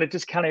today, I want to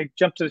just kind of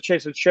jump to the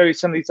chase and show you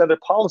some of these other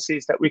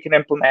policies that we can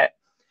implement.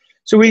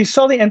 So we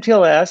saw the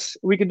MTLS.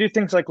 We can do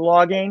things like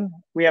logging.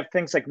 We have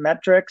things like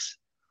metrics,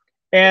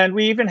 and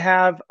we even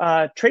have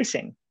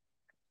tracing.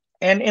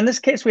 And in this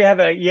case, we have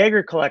a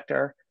Jaeger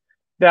collector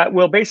that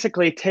will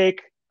basically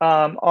take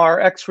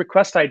our X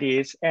request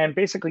IDs and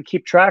basically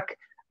keep track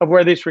of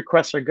where these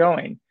requests are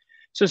going.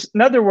 So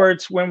in other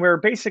words, when we're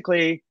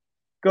basically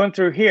going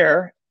through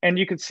here, and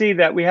you can see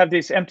that we have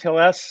these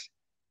MTLS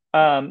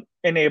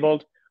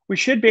enabled, we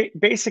should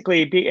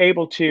basically be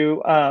able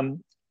to,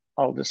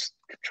 I'll just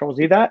Control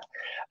Z that.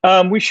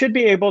 We should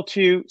be able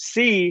to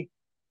see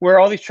where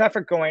all these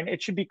traffic going.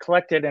 It should be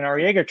collected in our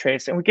Jaeger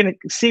trace, and we can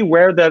see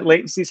where the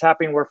latency is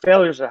happening, where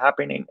failures are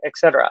happening, et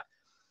cetera.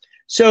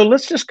 So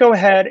let's just go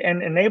ahead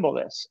and enable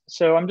this.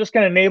 So I'm just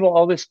going to enable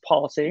all this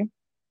policy.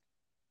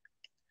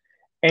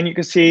 And you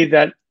can see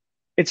that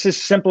it's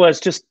as simple as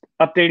just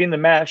updating the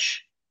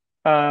mesh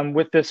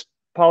with this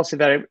policy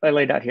that I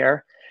laid out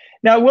here.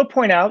 Now, I will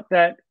point out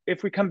that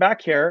if we come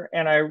back here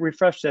and I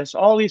refresh this,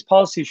 all these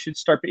policies should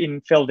start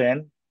being filled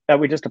in that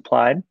we just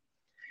applied.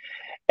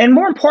 And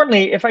more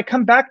importantly, if I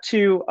come back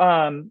to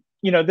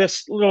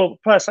this little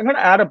plus, I'm going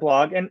to add a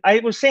blog. And I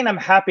was saying I'm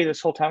happy this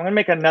whole time. I'm going to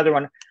make another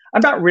one.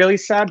 I'm not really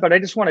sad, but I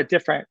just want a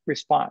different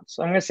response.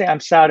 So I'm going to say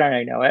I'm sad and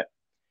I know it.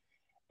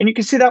 And you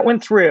can see that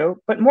went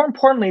through. But more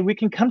importantly, we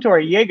can come to our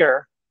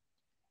Jaeger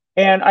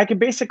and I can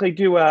basically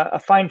do a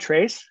fine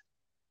trace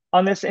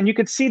on this. And you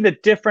can see the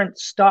different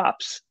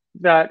stops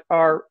that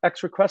our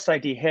X request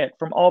ID hit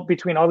from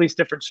between all these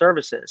different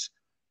services.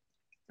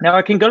 Now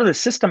I can go to the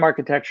system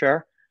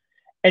architecture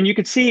and you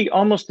can see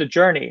almost the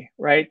journey,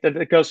 right, that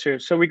it goes through.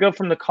 So we go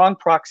from the Kong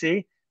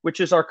proxy, which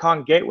is our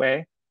Kong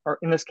gateway, or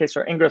in this case,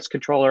 our Ingress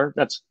controller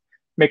that's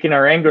making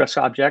our Ingress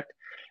object.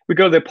 We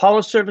go to the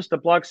Apollo service, the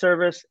blog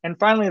service, and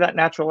finally that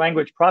natural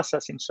language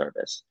processing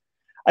service.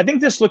 I think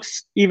this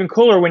looks even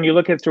cooler when you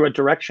look at it through a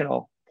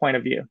directional point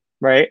of view,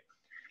 right?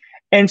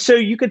 And so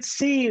you could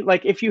see,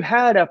 like, if you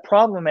had a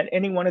problem at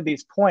any one of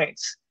these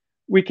points,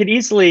 we could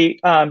easily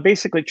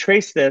basically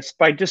trace this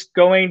by just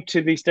going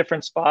to these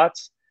different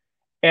spots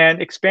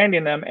and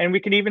expanding them. And we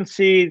can even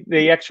see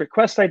the X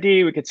request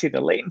ID. We could see the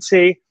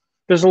latency.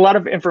 There's a lot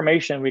of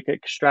information we could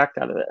extract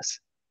out of this.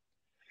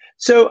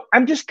 So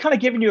I'm just kind of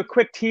giving you a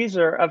quick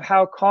teaser of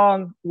how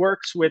Kong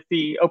works with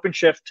the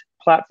OpenShift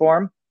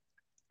platform.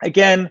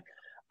 Again,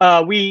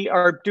 we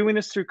are doing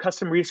this through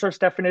custom resource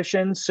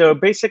definitions. So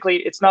basically,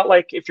 it's not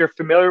like if you're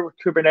familiar with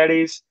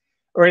Kubernetes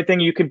or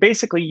anything, you can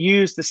basically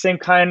use the same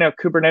kind of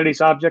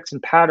Kubernetes objects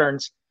and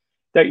patterns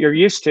that you're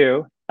used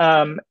to.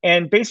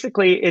 And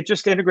basically, it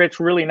just integrates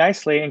really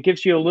nicely and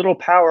gives you a little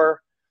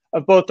power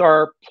of both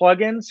our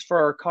plugins for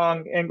our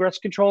Kong Ingress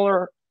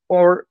controller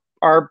or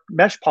our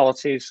mesh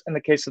policies in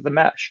the case of the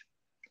mesh.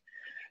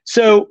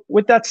 So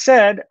with that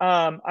said,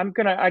 I'm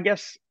going to, I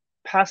guess,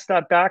 pass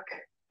that back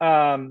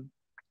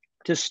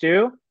to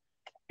Stu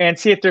and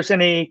see if there's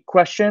any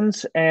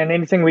questions and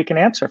anything we can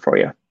answer for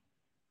you.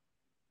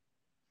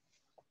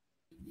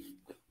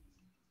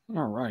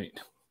 All right.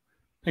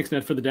 Thanks,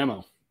 Ned, for the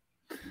demo.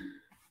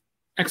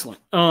 Excellent.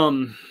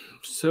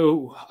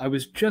 So I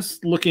was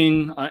just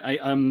looking.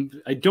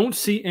 I don't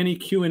see any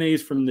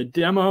Q&As from the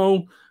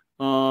demo.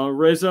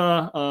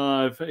 Reza,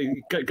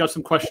 I've got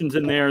some questions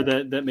in there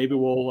that maybe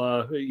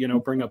we'll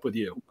bring up with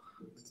you.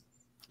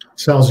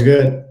 Sounds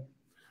good.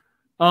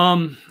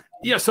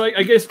 Yeah, so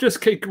I guess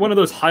just one of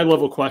those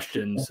high-level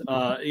questions.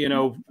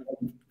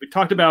 We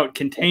talked about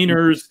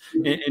containers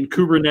and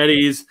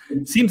Kubernetes.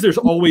 It seems there's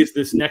always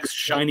this next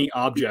shiny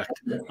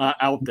object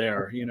out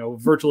there.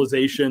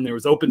 Virtualization. There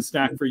was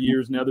OpenStack for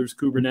years. Now there's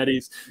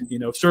Kubernetes.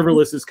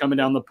 Serverless is coming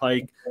down the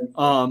pike.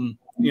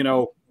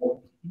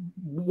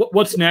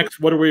 What's next?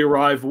 What do we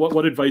arrive?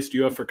 What advice do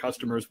you have for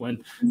customers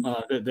when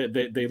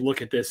they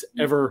look at this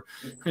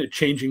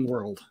ever-changing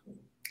world?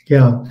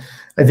 Yeah,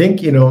 I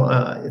think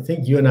I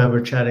think you and I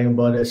were chatting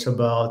about this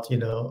about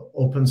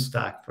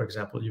OpenStack, for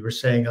example. You were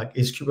saying, like,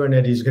 is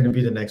Kubernetes going to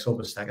be the next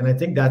OpenStack? And I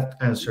think that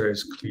answer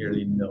is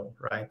clearly no,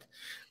 right?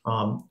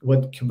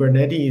 What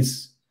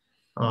Kubernetes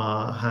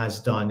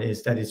has done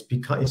is that it's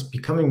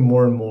becoming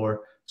more and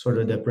more sort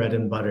of the bread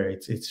and butter.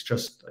 It's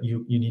just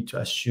you need to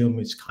assume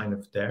it's kind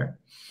of there.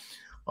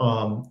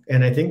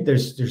 And I think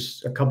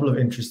there's a couple of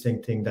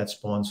interesting things that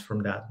spawns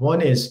from that.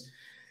 One is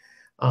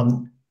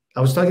I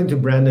was talking to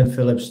Brandon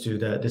Phillips, too,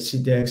 the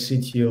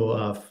CTO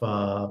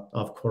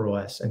of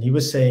CoreOS, and he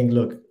was saying,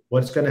 look,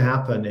 what's going to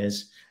happen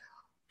is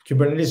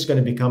Kubernetes is going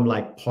to become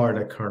like part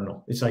of the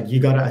kernel. It's like you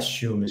got to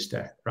assume it's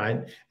there,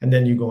 right? And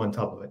then you go on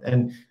top of it.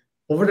 And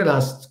over the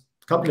last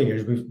couple of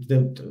years,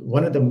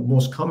 one of the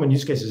most common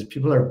use cases is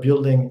people are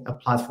building a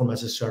platform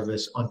as a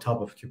service on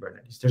top of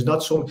Kubernetes. There's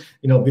not so,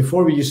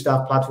 before we used to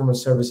have platform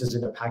as services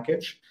in a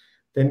package.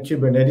 Then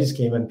Kubernetes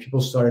came and people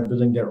started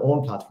building their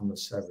own platform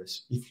as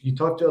service. If you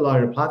talk to a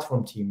lot of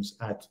platform teams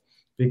at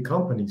big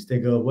companies, they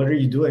go, what are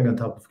you doing on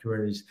top of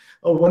Kubernetes?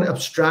 Oh, we want to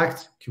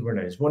abstract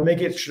Kubernetes. We want to make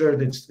it sure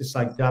that it's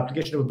like the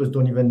application developers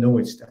don't even know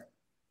it's there.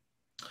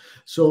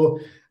 So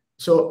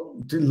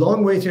the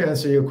long way to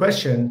answer your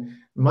question,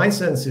 my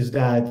sense is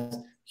that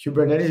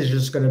Kubernetes is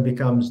just going to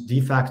become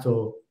de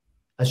facto,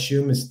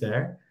 assume it's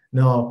there.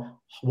 Now,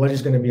 what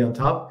is going to be on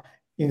top?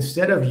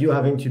 Instead of you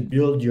having to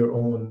build your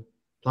own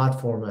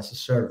platform as a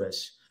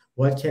service,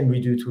 what can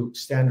we do to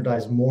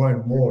standardize more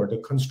and more the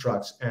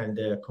constructs and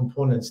the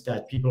components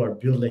that people are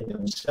building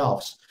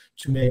themselves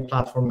to make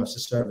platform as a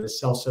service,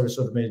 self-service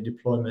automated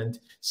deployment,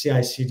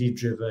 CI/CD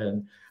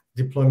driven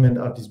deployment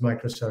of these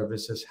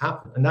microservices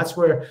happen? And that's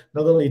where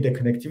not only the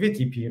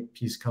connectivity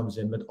piece comes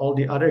in, but all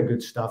the other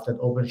good stuff that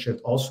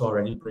OpenShift also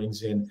already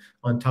brings in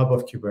on top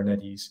of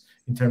Kubernetes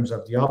in terms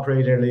of the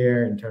operator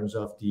layer, in terms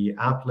of the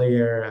app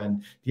layer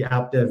and the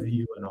app dev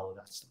view and all of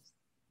that stuff.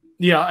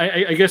 Yeah,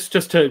 I guess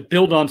just to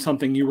build on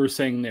something you were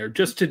saying there,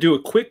 just to do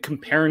a quick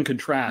compare and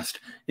contrast.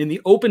 In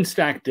the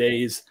OpenStack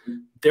days,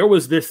 there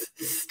was this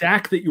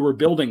stack that you were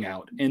building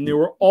out, and there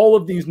were all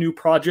of these new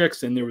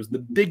projects, and there was the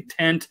big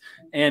tent,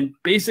 and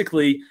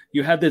basically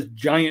you had this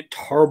giant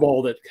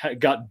tarball that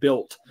got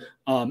built,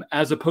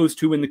 as opposed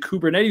to in the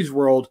Kubernetes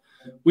world,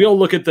 we all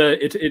look at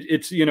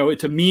it's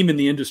a meme in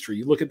the industry.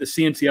 You look at the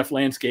CNCF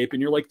landscape,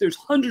 and you're like, there's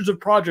hundreds of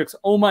projects.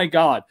 Oh my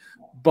God.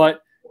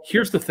 But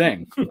here's the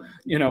thing,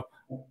 you know,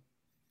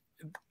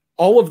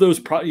 all of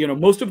those,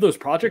 most of those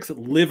projects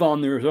live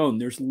on their own.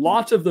 There's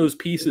lots of those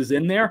pieces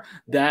in there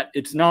that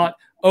it's not,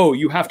 oh,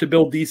 you have to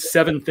build these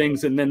 7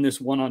 things and then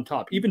this one on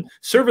top. Even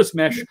Service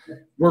Mesh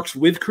works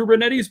with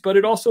Kubernetes, but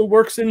it also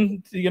works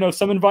in,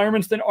 some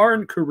environments that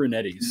aren't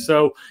Kubernetes.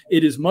 So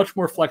it is much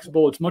more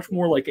flexible. It's much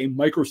more like a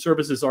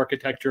microservices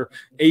architecture,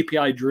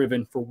 API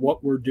driven for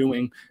what we're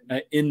doing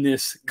in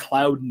this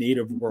cloud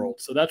native world.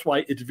 So that's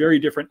why it's very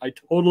different. I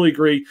totally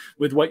agree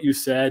with what you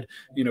said.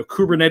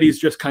 Kubernetes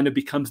just kind of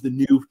becomes the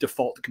new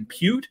default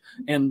compute.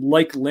 And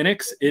like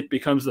Linux, it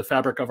becomes the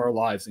fabric of our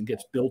lives and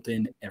gets built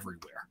in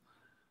everywhere.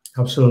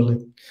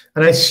 Absolutely.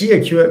 And I see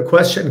a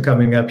question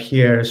coming up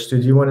here.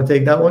 Stu, do you want to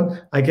take that one?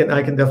 I can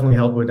definitely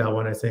help with that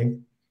one, I think.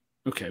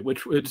 Okay,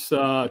 which it's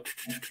go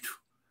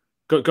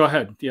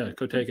ahead. Yeah,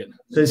 go take it.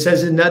 So it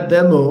says in that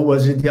demo,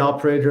 was it the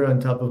operator on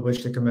top of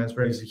which the commands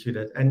were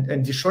executed?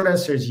 And the short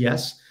answer is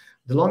yes.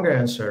 The longer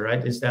answer,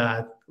 right, is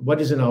that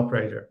what is an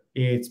operator?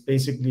 It's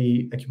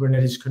basically a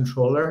Kubernetes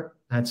controller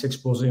that's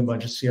exposing a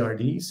bunch of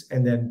CRDs,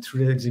 and then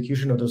through the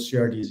execution of those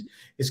CRDs,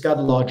 it's got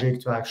logic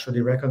to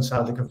actually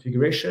reconcile the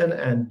configuration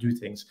and do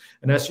things.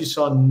 And as you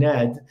saw,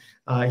 Ned,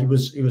 he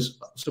was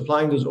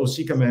supplying those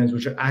OC commands,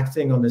 which are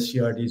acting on the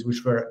CRDs,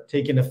 which were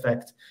taking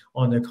effect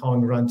on the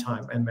Kong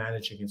runtime and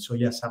managing it. So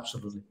yes,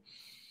 absolutely.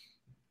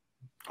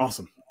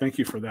 Awesome. Thank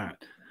you for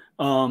that.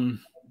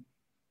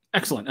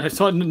 Excellent. I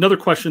saw another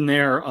question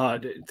there.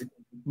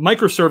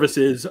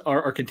 Microservices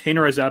are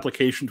containerized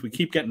applications. We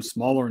keep getting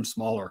smaller and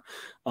smaller.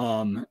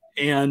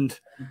 And,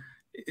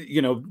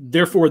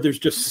 therefore, there's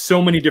just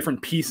so many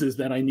different pieces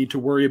that I need to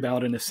worry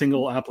about in a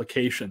single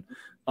application.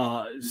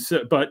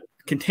 But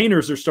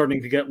containers are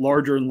starting to get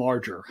larger and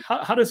larger.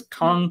 How does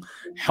Kong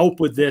help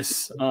with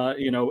this,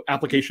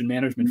 application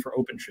management for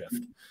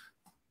OpenShift?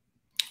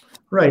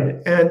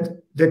 Right.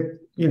 And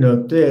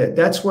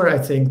that's where I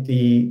think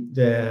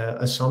the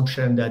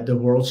assumption that the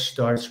world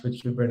starts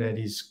with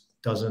Kubernetes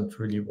doesn't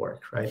really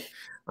work, right?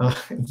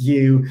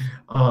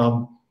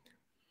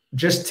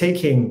 Just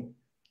taking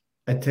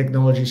a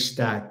technology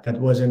stack that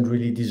wasn't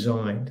really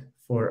designed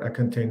for a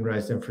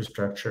containerized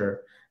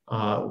infrastructure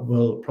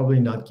will probably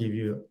not give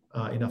you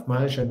enough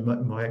mileage and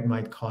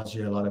might cause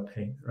you a lot of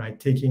pain, right?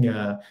 Taking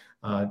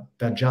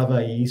that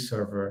Java EE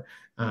server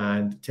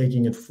and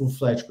taking it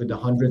full-fledged with the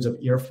hundreds of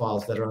EAR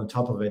files that are on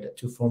top of it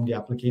to form the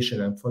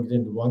application and put it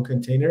into one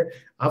container,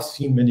 I've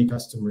seen many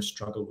customers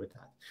struggle with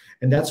that.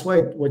 And that's why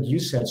what you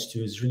said,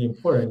 Stu, is really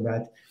important,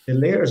 that the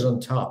layers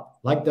on top,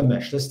 like the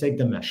mesh, let's take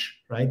the mesh,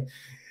 right?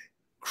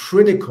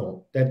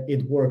 Critical that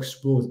it works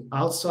both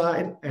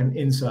outside and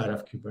inside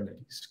of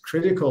Kubernetes.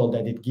 Critical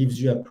that it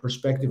gives you a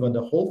perspective on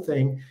the whole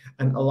thing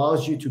and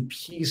allows you to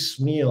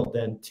piecemeal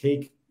then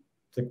take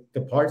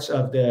the parts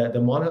of the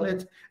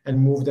monolith and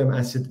move them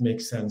as it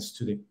makes sense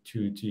to the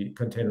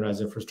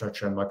containerized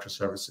infrastructure and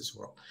microservices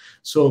world.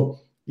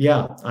 So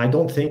yeah, I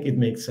don't think it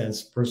makes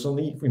sense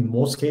personally in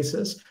most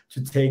cases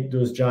to take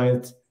those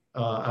giant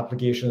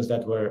applications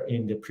that were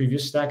in the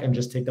previous stack and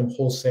just take them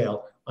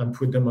wholesale and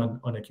put them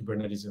on a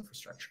Kubernetes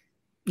infrastructure.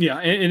 Yeah,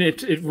 and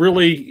it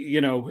really,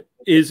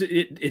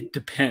 it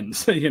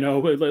depends. We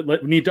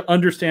need to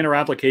understand our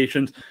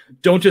applications.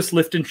 Don't just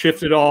lift and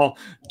shift it all.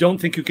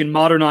 Don't think you can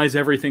modernize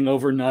everything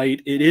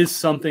overnight. It is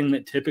something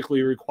that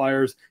typically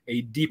requires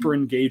a deeper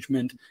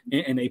engagement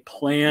and a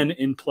plan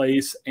in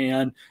place.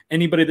 And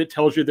anybody that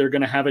tells you they're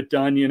going to have it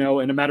done, in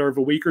a matter of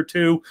a week or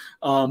two,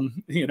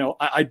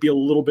 I'd be a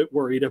little bit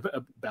worried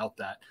about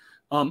that.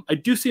 I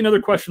do see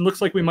another question. Looks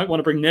like we might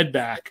want to bring Ned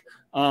back.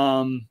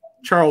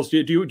 Charles, do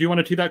you want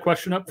to tee that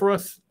question up for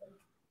us?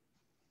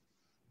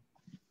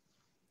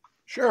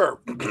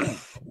 Sure.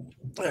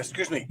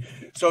 Excuse me.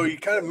 So you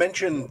kind of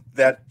mentioned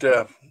that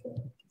that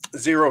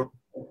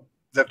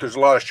there's a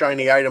lot of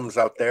shiny items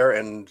out there,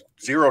 and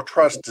zero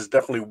trust is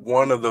definitely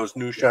one of those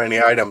new shiny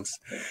items.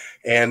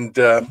 And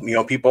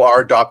people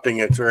are adopting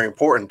it. It's very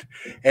important.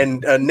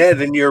 And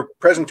Ned, in your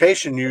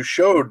presentation, you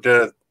showed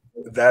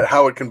that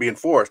how it can be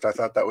enforced. I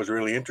thought that was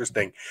really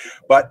interesting,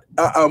 but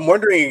I'm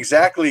wondering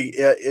exactly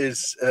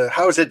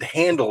how is it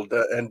handled,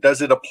 and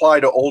does it apply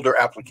to older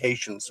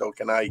applications? So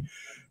can I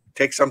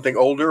take something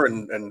older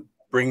and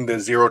bring the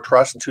zero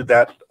trust to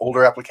that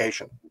older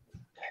application?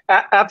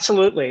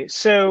 Absolutely.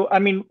 So,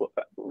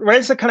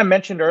 Reza kind of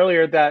mentioned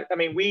earlier that,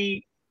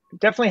 we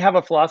definitely have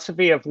a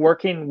philosophy of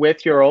working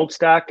with your old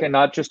stack and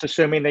not just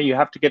assuming that you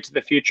have to get to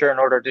the future in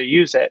order to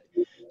use it.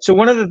 So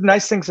one of the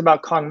nice things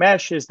about Kong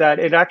Mesh is that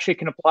it actually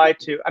can apply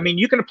to,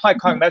 you can apply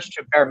Kong Mesh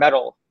to bare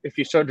metal if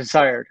you so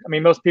desired.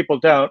 Most people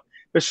don't,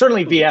 but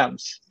certainly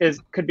VMs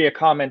could be a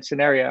common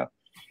scenario.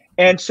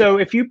 And so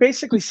if you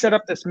basically set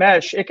up this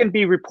mesh, it can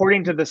be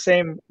reporting to the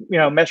same,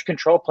 mesh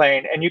control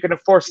plane, and you can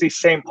enforce these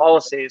same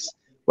policies,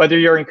 whether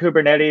you're in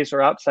Kubernetes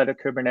or outside of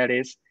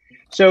Kubernetes.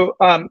 So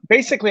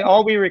basically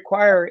all we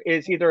require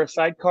is either a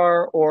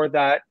sidecar, or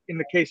that in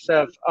the case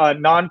of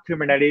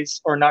non-Kubernetes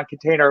or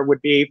non-container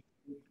would be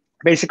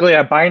basically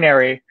a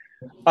binary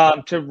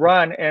to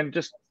run and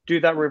just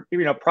do that,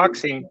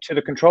 proxying to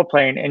the control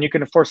plane, and you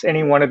can enforce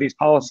any one of these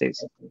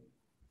policies.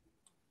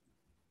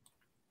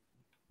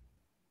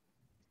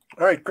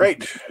 All right,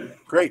 great.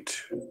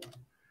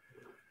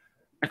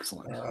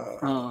 Excellent.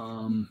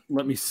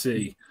 Let me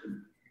see.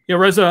 Yeah,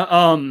 Reza,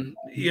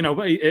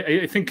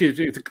 I think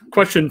the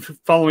question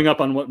following up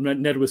on what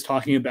Ned was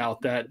talking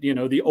about, that,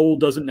 the old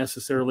doesn't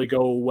necessarily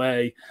go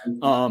away.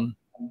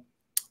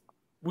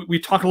 We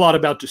talk a lot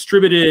about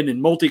distributed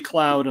and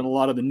multi-cloud and a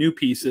lot of the new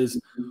pieces.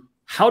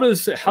 How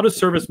does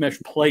service mesh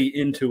play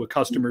into a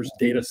customer's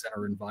data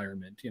center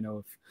environment?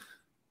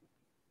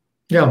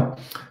 Yeah,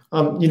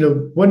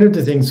 one of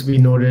the things we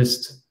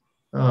noticed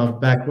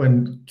back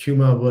when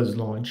Kuma was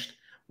launched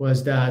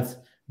was that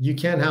you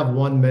can't have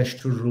one mesh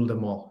to rule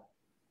them all,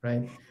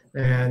 right?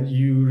 And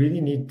you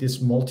really need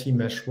this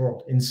multi-mesh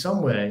world. In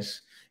some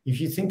ways,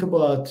 if you think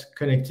about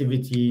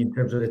connectivity in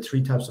terms of the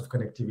three types of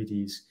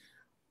connectivities,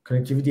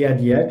 connectivity at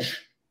the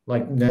edge,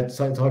 like Ned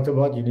talked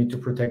about, you need to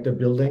protect the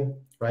building,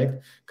 right?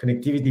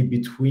 Connectivity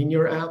between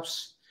your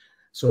apps.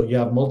 So you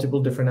have multiple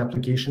different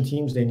application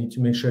teams. They need to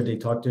make sure they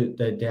talk to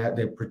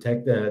they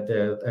protect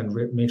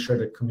and make sure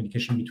the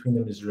communication between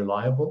them is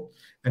reliable,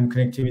 and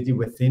connectivity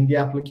within the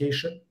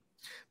application.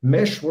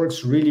 Mesh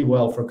works really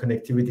well for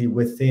connectivity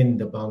within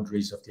the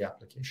boundaries of the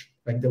application.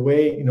 Like the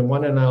way,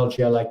 one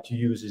analogy I like to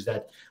use is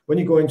that when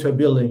you go into a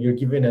building, you're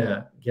given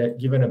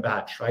a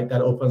badge, right?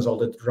 That opens all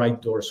the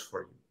right doors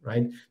for you,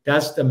 right?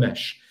 That's the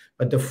mesh.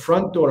 But the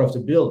front door of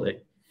the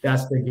building,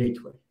 that's the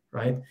gateway,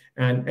 right?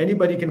 And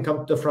anybody can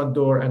come to the front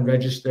door and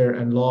register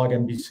and log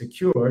and be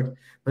secured,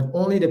 but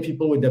only the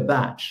people with the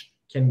badge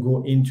can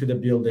go into the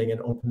building and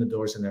open the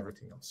doors and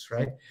everything else,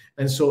 right?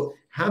 And so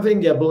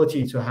having the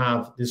ability to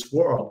have this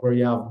world where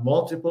you have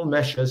multiple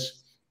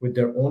meshes with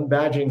their own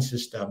badging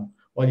system,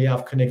 while you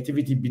have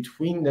connectivity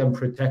between them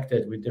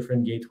protected with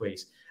different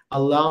gateways,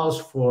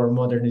 allows for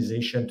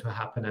modernization to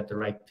happen at the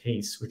right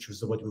pace, which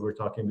was what we were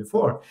talking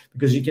before.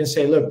 Because you can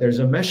say, look, there's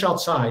a mesh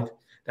outside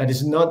that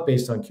is not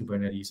based on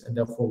Kubernetes, and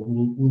therefore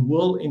we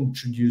will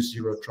introduce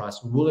zero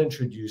trust. We will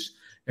introduce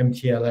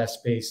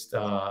MTLS-based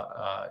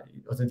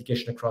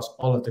authentication across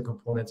all of the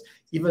components,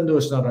 even though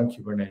it's not on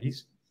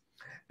Kubernetes.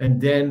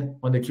 And then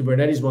on the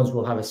Kubernetes ones,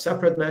 we'll have a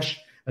separate mesh,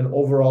 and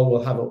overall,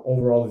 we'll have an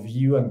overall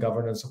view and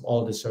governance of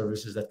all the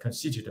services that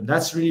constitute them.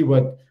 That's really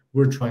what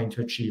we're trying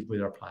to achieve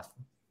with our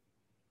platform.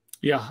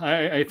 Yeah,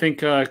 I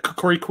think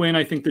Corey Quinn,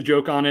 I think the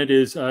joke on it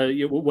is,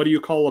 what do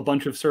you call a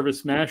bunch of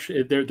service mesh?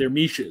 They're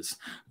niches.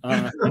 We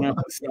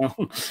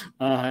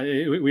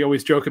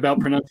always joke about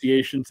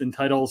pronunciations and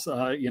titles.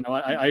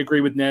 I agree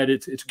with Ned.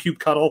 It's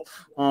kubectl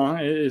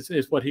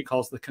is what he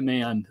calls the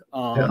command.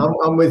 Yeah,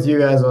 I'm with you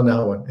guys on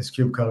that one. It's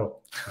kubectl.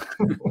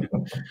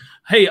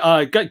 Hey,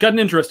 got an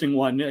interesting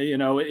one.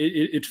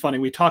 It's funny.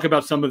 We talk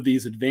about some of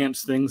these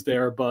advanced things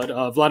there, but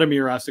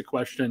Vladimir asked a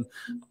question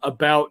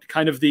about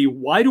kind of the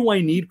why do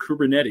I need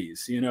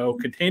Kubernetes?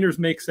 Containers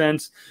make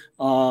sense.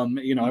 I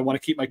want to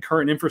keep my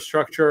current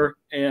infrastructure,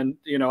 and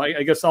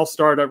I guess I'll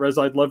start.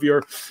 Reza, I'd love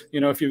your,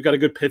 if you've got a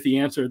good pithy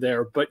answer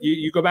there. But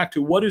you go back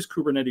to what is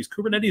Kubernetes?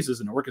 Kubernetes is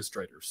an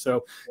orchestrator.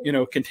 So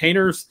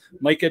containers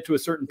might get to a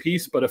certain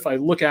piece, but if I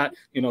look at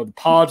the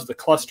pods, the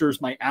clusters,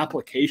 my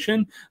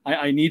application,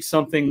 I need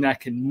something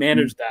that can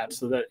manage that,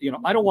 so that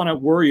I don't want to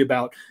worry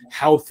about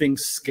how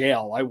things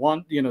scale. I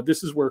want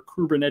this is where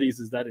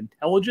Kubernetes is that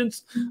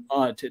intelligence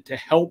to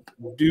help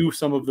do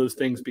some of those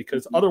things,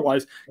 because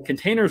otherwise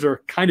containers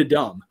are kind of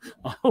dumb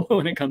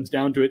when it comes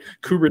down to it.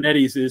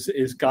 Kubernetes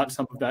is got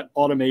some of that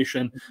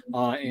automation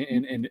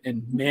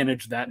and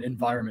manage that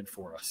environment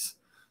for us.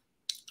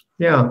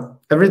 Yeah,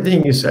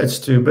 everything you said,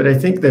 Stu, but I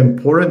think the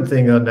important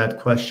thing on that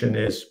question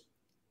is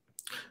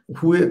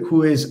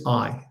who is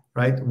I,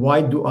 right?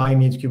 Why do I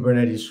need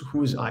Kubernetes?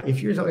 Who is I?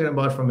 If you're talking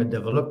about from a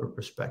developer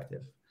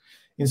perspective,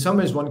 in some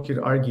ways, one could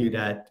argue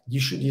that you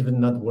should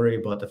even not worry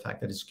about the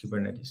fact that it's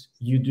Kubernetes.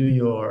 You do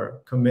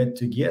your commit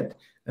to Git,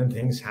 and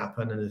things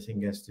happen, and the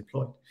thing gets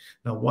deployed.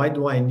 Now, why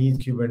do I need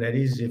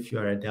Kubernetes if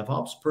you're a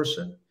DevOps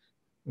person?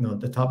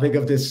 The topic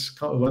of this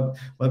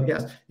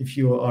webcast, if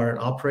you are an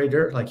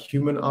operator, like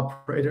human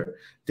operator,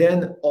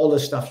 then all the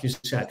stuff you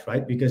said,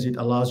 right? Because it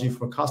allows you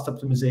for cost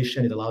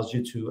optimization. It allows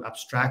you to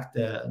abstract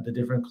the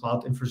different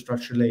cloud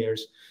infrastructure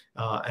layers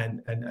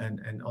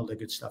and all the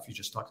good stuff you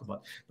just talked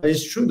about. But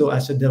it's true, though,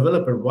 as a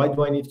developer, why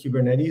do I need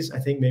Kubernetes? I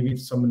think maybe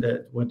it's some of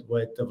what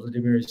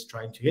Vladimir is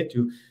trying to get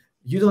to.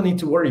 You don't need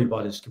to worry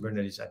about this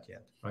Kubernetes at the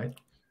end, right?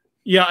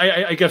 Yeah,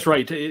 I guess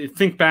right.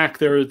 Think back,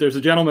 there's a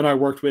gentleman I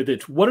worked with.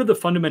 It's what are the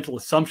fundamental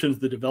assumptions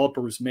the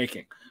developer was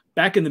making?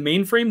 Back in the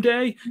mainframe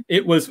day,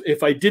 it was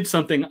if I did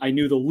something, I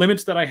knew the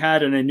limits that I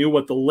had, and I knew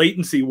what the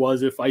latency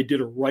was if I did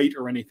a write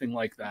or anything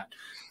like that.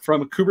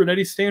 From a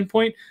Kubernetes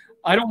standpoint,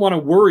 I don't want to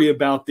worry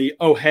about the,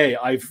 oh, hey,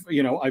 I've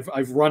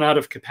run out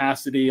of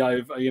capacity.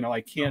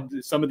 I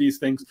can't, some of these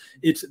things.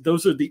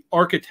 Those are the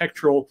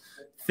architectural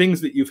things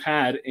that you've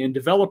had, and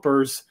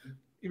developers,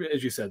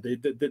 as you said,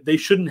 they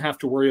shouldn't have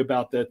to worry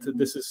about that.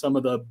 This is some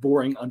of the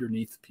boring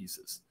underneath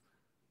pieces.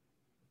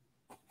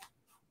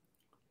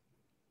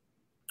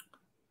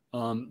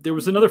 There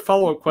was another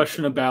follow-up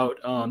question about,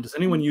 does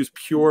anyone use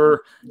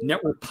pure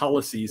network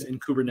policies in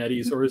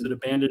Kubernetes, or is it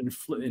abandoned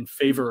in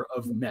favor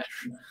of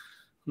mesh?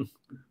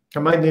 I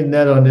might need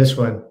Ned on this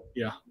one.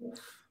 Yeah.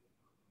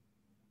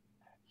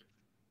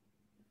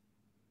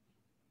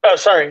 Oh,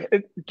 sorry.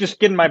 Just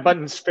getting my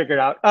buttons figured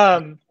out.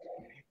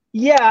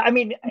 Yeah, I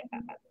mean,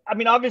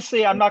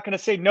 obviously, I'm not going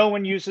to say no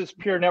one uses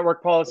pure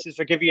network policies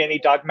or give you any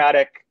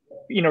dogmatic,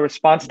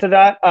 response to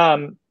that.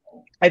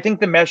 I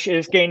think the mesh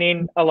is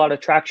gaining a lot of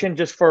traction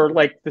just for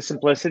like the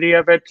simplicity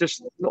of it.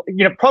 Just,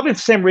 probably the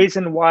same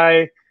reason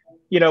why,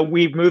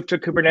 we've moved to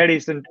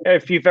Kubernetes. And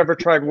if you've ever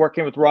tried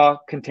working with raw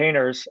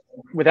containers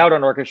without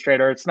an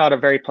orchestrator, it's not a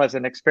very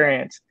pleasant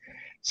experience.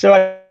 So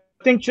I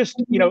think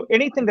just,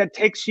 anything that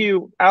takes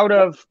you out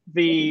of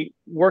the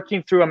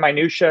working through a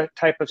minutia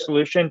type of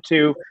solution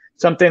to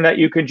something that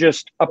you could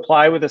just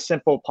apply with a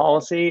simple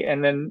policy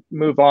and then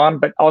move on,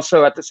 but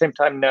also at the same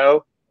time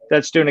know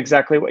that's doing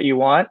exactly what you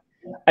want,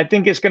 I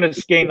think it's going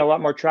to gain a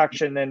lot more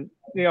traction than,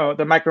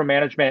 the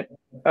micromanagement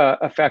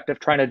effect of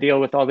trying to deal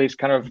with all these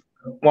kind of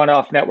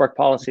one-off network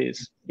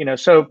policies.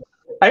 So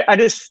I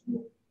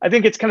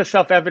think it's kind of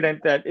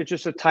self-evident that it's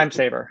just a time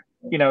saver.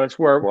 It's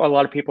where a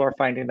lot of people are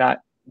finding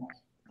that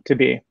to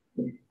be.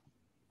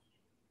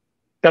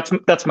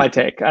 That's my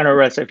take. I don't know,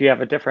 Reza, if you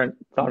have a different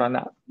thought on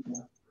that.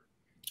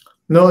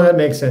 No, that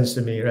makes sense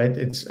to me, right?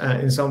 It's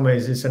in some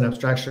ways it's an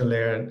abstraction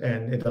layer,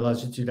 and it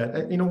allows you to do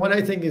that. What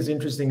I think is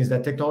interesting is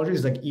that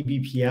technologies like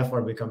eBPF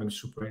are becoming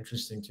super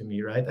interesting to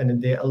me, right?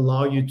 And they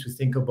allow you to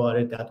think about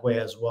it that way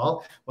as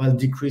well, while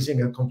decreasing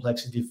the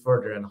complexity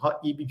further. And how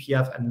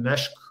eBPF and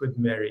mesh could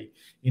marry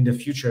in the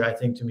future, I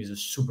think to me is a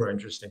super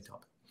interesting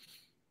topic.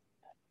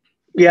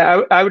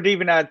 Yeah, I would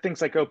even add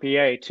things like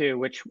OPA too,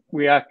 which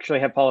we actually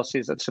have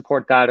policies that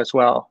support that as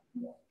well.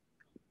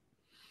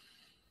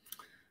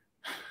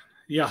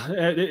 Yeah,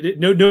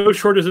 no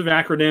shortage of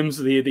acronyms,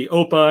 the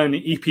OPA and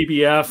the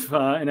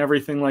EPBF and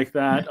everything like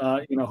that.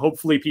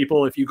 Hopefully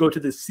people, if you go to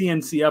the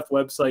CNCF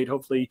website,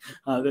 hopefully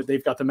that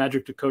they've got the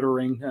magic decoder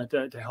ring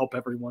to help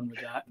everyone with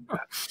that.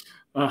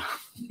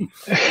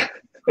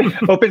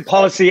 Open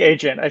Policy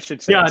Agent, I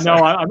should say. Yeah, no,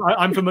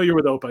 I'm familiar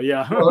with OPA,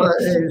 yeah. Well,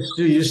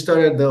 Stu, you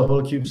started the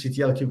whole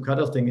kubectl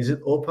kubectl thing. Is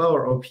it OPA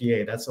or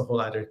OPA? That's a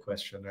whole other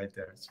question right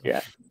there. So.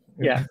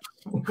 Yeah.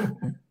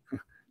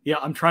 Yeah,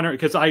 I'm trying to,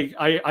 because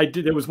I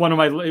did, it was one of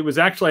my, it was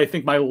actually, I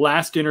think my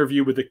last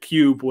interview with the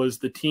Cube was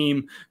the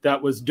team that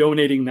was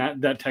donating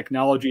that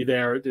technology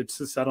there.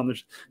 It's set on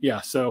the, yeah.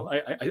 So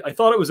I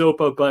thought it was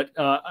OPA, but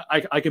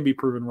I can be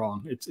proven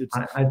wrong.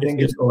 I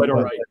think it's quite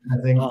all right.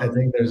 I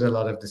think there's a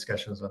lot of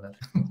discussions on it.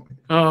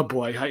 Oh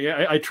boy,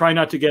 I try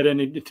not to get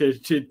into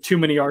too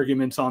many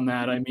arguments on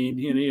that. I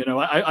mean,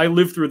 I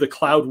lived through the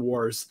cloud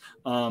wars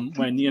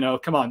when,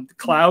 come on,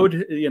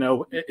 cloud,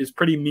 is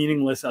pretty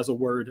meaningless as a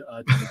word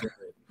to begin with.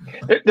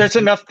 There's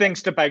enough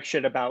things to bike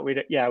shit about. We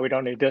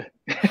don't need to.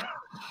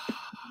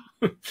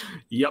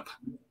 Yep.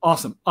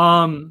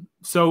 Awesome.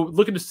 So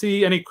looking to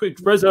see any quick,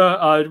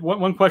 Reza,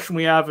 one question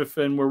we have,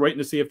 and we're waiting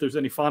to see if there's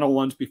any final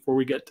ones before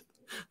we get,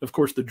 of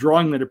course, the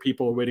drawing that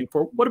people are waiting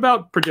for. What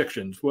about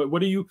predictions?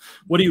 What are you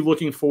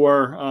looking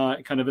for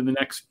kind of in the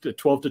next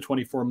 12 to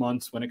 24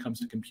 months when it comes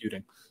to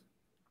computing?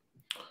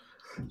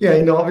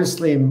 Yeah,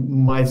 obviously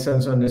my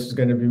sense on this is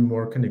going to be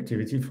more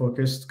connectivity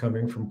focused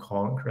coming from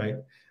Kong, right?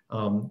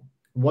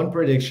 One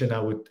prediction I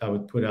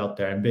would put out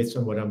there, and based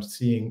on what I'm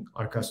seeing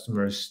our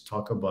customers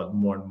talk about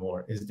more and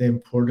more, is the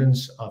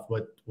importance of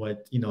what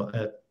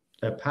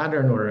a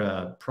pattern or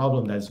a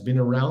problem that's been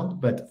around,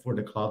 but for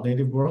the cloud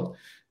native world,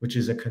 which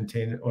is a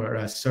container or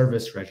a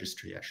service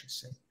registry, I should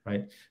say,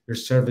 right? Your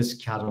service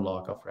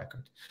catalog of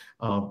record.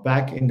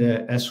 Back in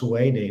the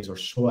SOA days or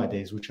SOA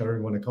days, whichever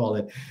you want to call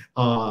it,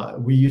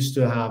 we used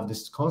to have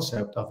this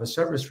concept of a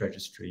service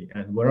registry.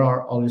 And where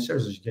are all your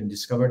services? You can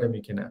discover them,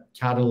 you can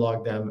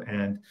catalog them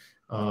and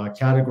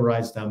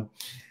categorize them.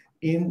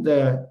 In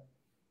the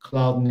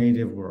cloud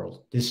native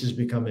world, this is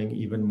becoming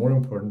even more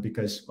important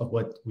because of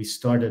what we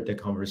started the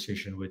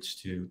conversation with,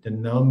 Stu. The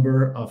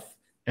number of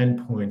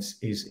endpoints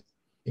is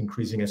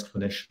increasing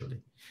exponentially.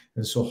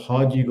 And so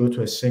how do you go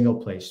to a single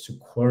place to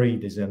query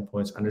these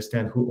endpoints,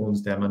 understand who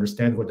owns them,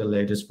 understand what the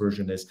latest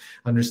version is,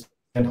 understand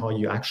how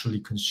you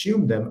actually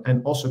consume them,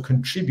 and also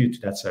contribute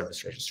to that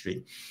service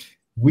registry?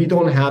 We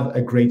don't have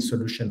a great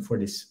solution for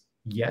this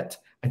yet.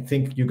 I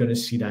think you're going to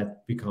see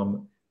that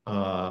become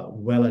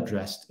well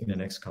addressed in the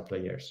next couple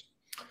of years.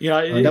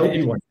 Yeah, that would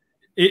be one.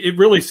 It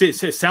really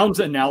sounds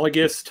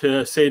analogous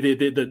to, say,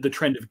 the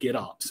trend of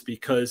GitOps,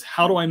 because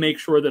how do I make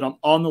sure that I'm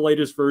on the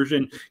latest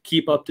version,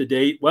 keep up to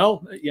date?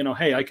 Well,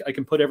 hey, I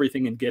can put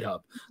everything in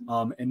GitHub.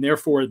 And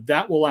therefore,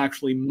 that will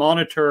actually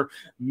monitor,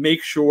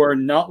 make sure,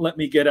 not let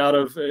me get out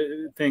of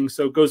things.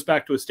 So it goes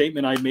back to a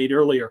statement I made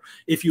earlier.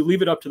 If you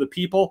leave it up to the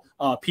people,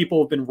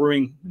 people have been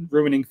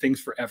ruining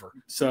things forever.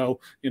 So,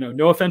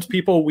 no offense,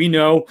 people, we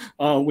know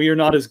we are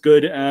not as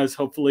good as,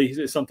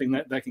 hopefully, something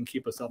that can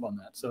keep us up on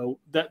that. So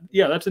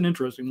that's an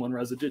interesting one,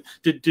 Reza.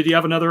 Did you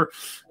have another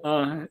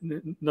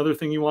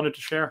thing you wanted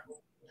to share?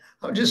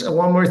 Just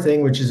one more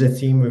thing, which is a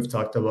theme we've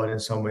talked about in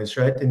some ways,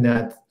 right? In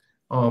that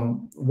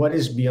What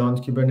is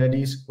beyond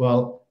Kubernetes?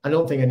 Well, I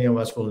don't think any of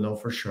us will know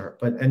for sure,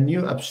 but a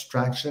new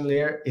abstraction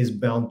layer is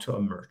bound to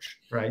emerge,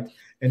 right?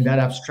 And that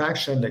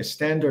abstraction, the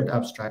standard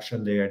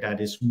abstraction layer, that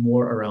is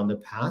more around the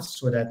past,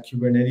 so that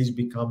Kubernetes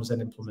becomes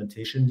an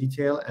implementation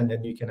detail, and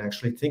then you can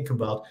actually think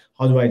about,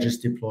 how do I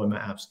just deploy my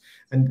apps?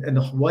 And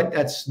what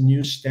that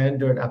new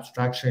standard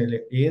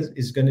abstraction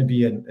is going to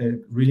be a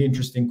really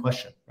interesting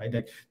question, right?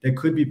 There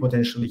could be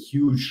potentially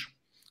huge,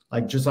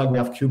 like just like we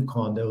have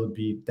KubeCon, there would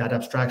be that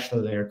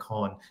abstraction layer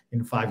con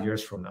in 5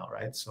 years from now,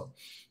 right? So,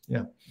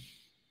 yeah.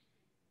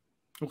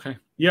 Okay.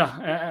 Yeah,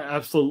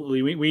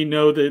 absolutely. We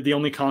know that the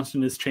only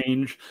constant is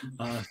change.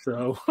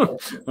 So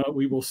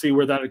we will see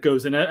where that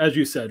goes. And as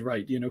you said,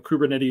 right, you know,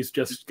 Kubernetes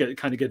just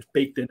kind of gets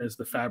baked in as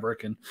the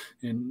fabric,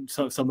 and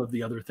some of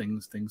the other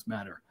things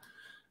matter.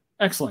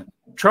 Excellent.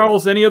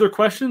 Charles, any other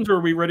questions, or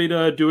are we ready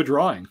to do a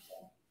drawing?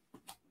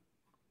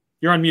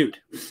 You're on mute.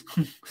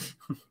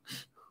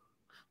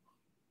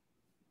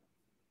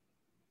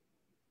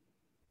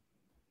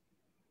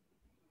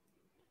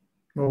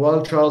 Well,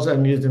 while Charles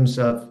unmutes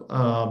himself,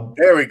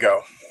 there we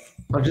go.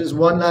 Just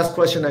one last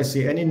question I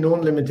see. Any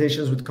known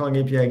limitations with Kong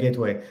API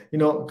Gateway? You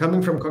know,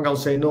 coming from Kong, I'll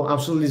say no,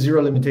 absolutely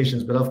zero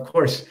limitations. But of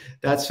course,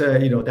 that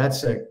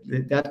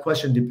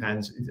question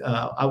depends.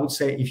 I would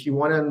say if you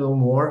want to know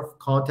more,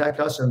 contact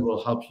us and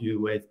we'll help you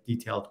with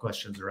detailed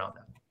questions around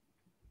that.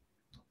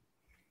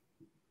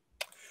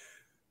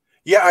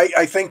 Yeah,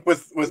 I think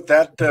with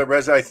that,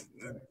 Reza,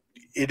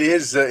 it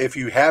is, if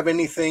you have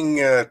anything,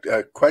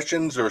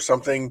 questions or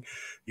something,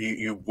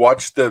 you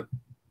watch the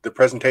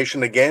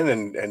presentation again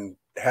and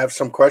have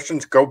some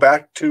questions, go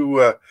back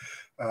to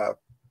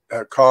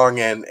Kong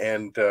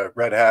and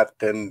Red Hat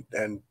and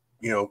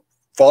you know,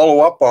 follow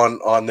up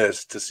on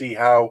this to see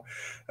how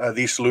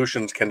these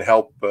solutions can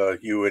help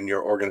you and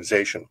your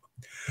organization.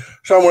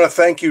 So I want to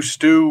thank you,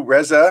 Stu,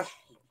 Reza,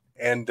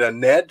 and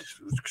Ned.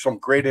 Some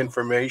great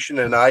information,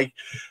 and I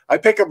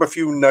pick up a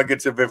few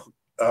nuggets of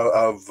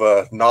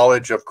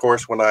knowledge, of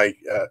course, when I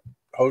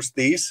host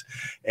these.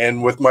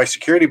 And with my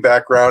security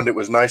background, it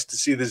was nice to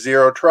see the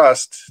zero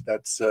trust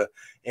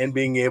and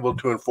being able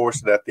to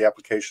enforce it at the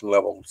application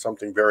level,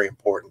 something very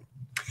important.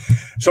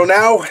 So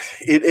now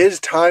it is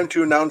time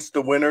to announce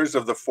the winners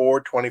of the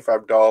 4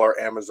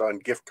 $25 Amazon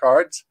gift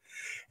cards.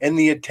 And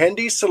the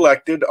attendees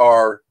selected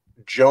are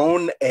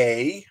Joan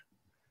A.,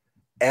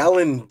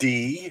 Alan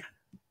D.,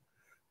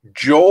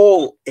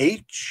 Joel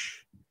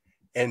H.,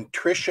 and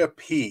Trisha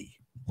P.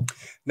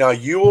 Now,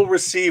 you will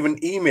receive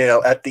an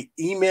email at the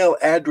email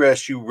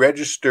address you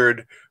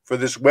registered for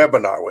this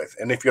webinar with.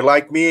 And if you're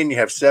like me and you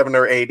have 7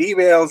 or 8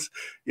 emails,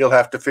 you'll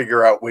have to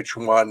figure out which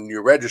one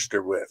you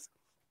registered with.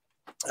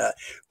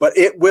 But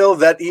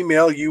that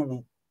email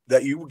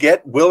that you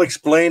get will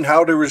explain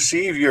how to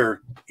receive your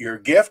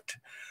gift.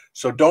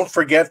 So don't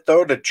forget,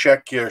 though, to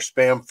check your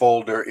spam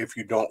folder if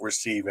you don't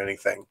receive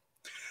anything.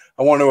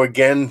 I want to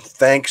again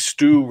thank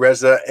Stu,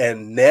 Reza,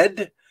 and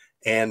Ned,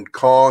 and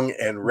Kong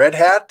and Red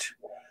Hat,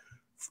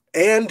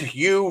 and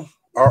you,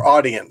 our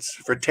audience,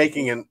 for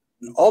taking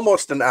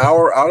almost an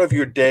hour out of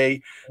your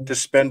day to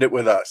spend it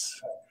with us.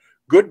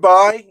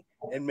 Goodbye,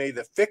 and may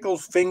the fickle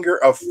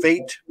finger of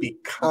fate be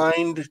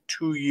kind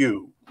to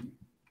you.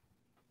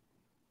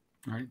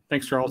 All right.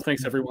 Thanks, Charles.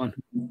 Thanks, everyone.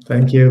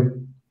 Thank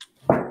you.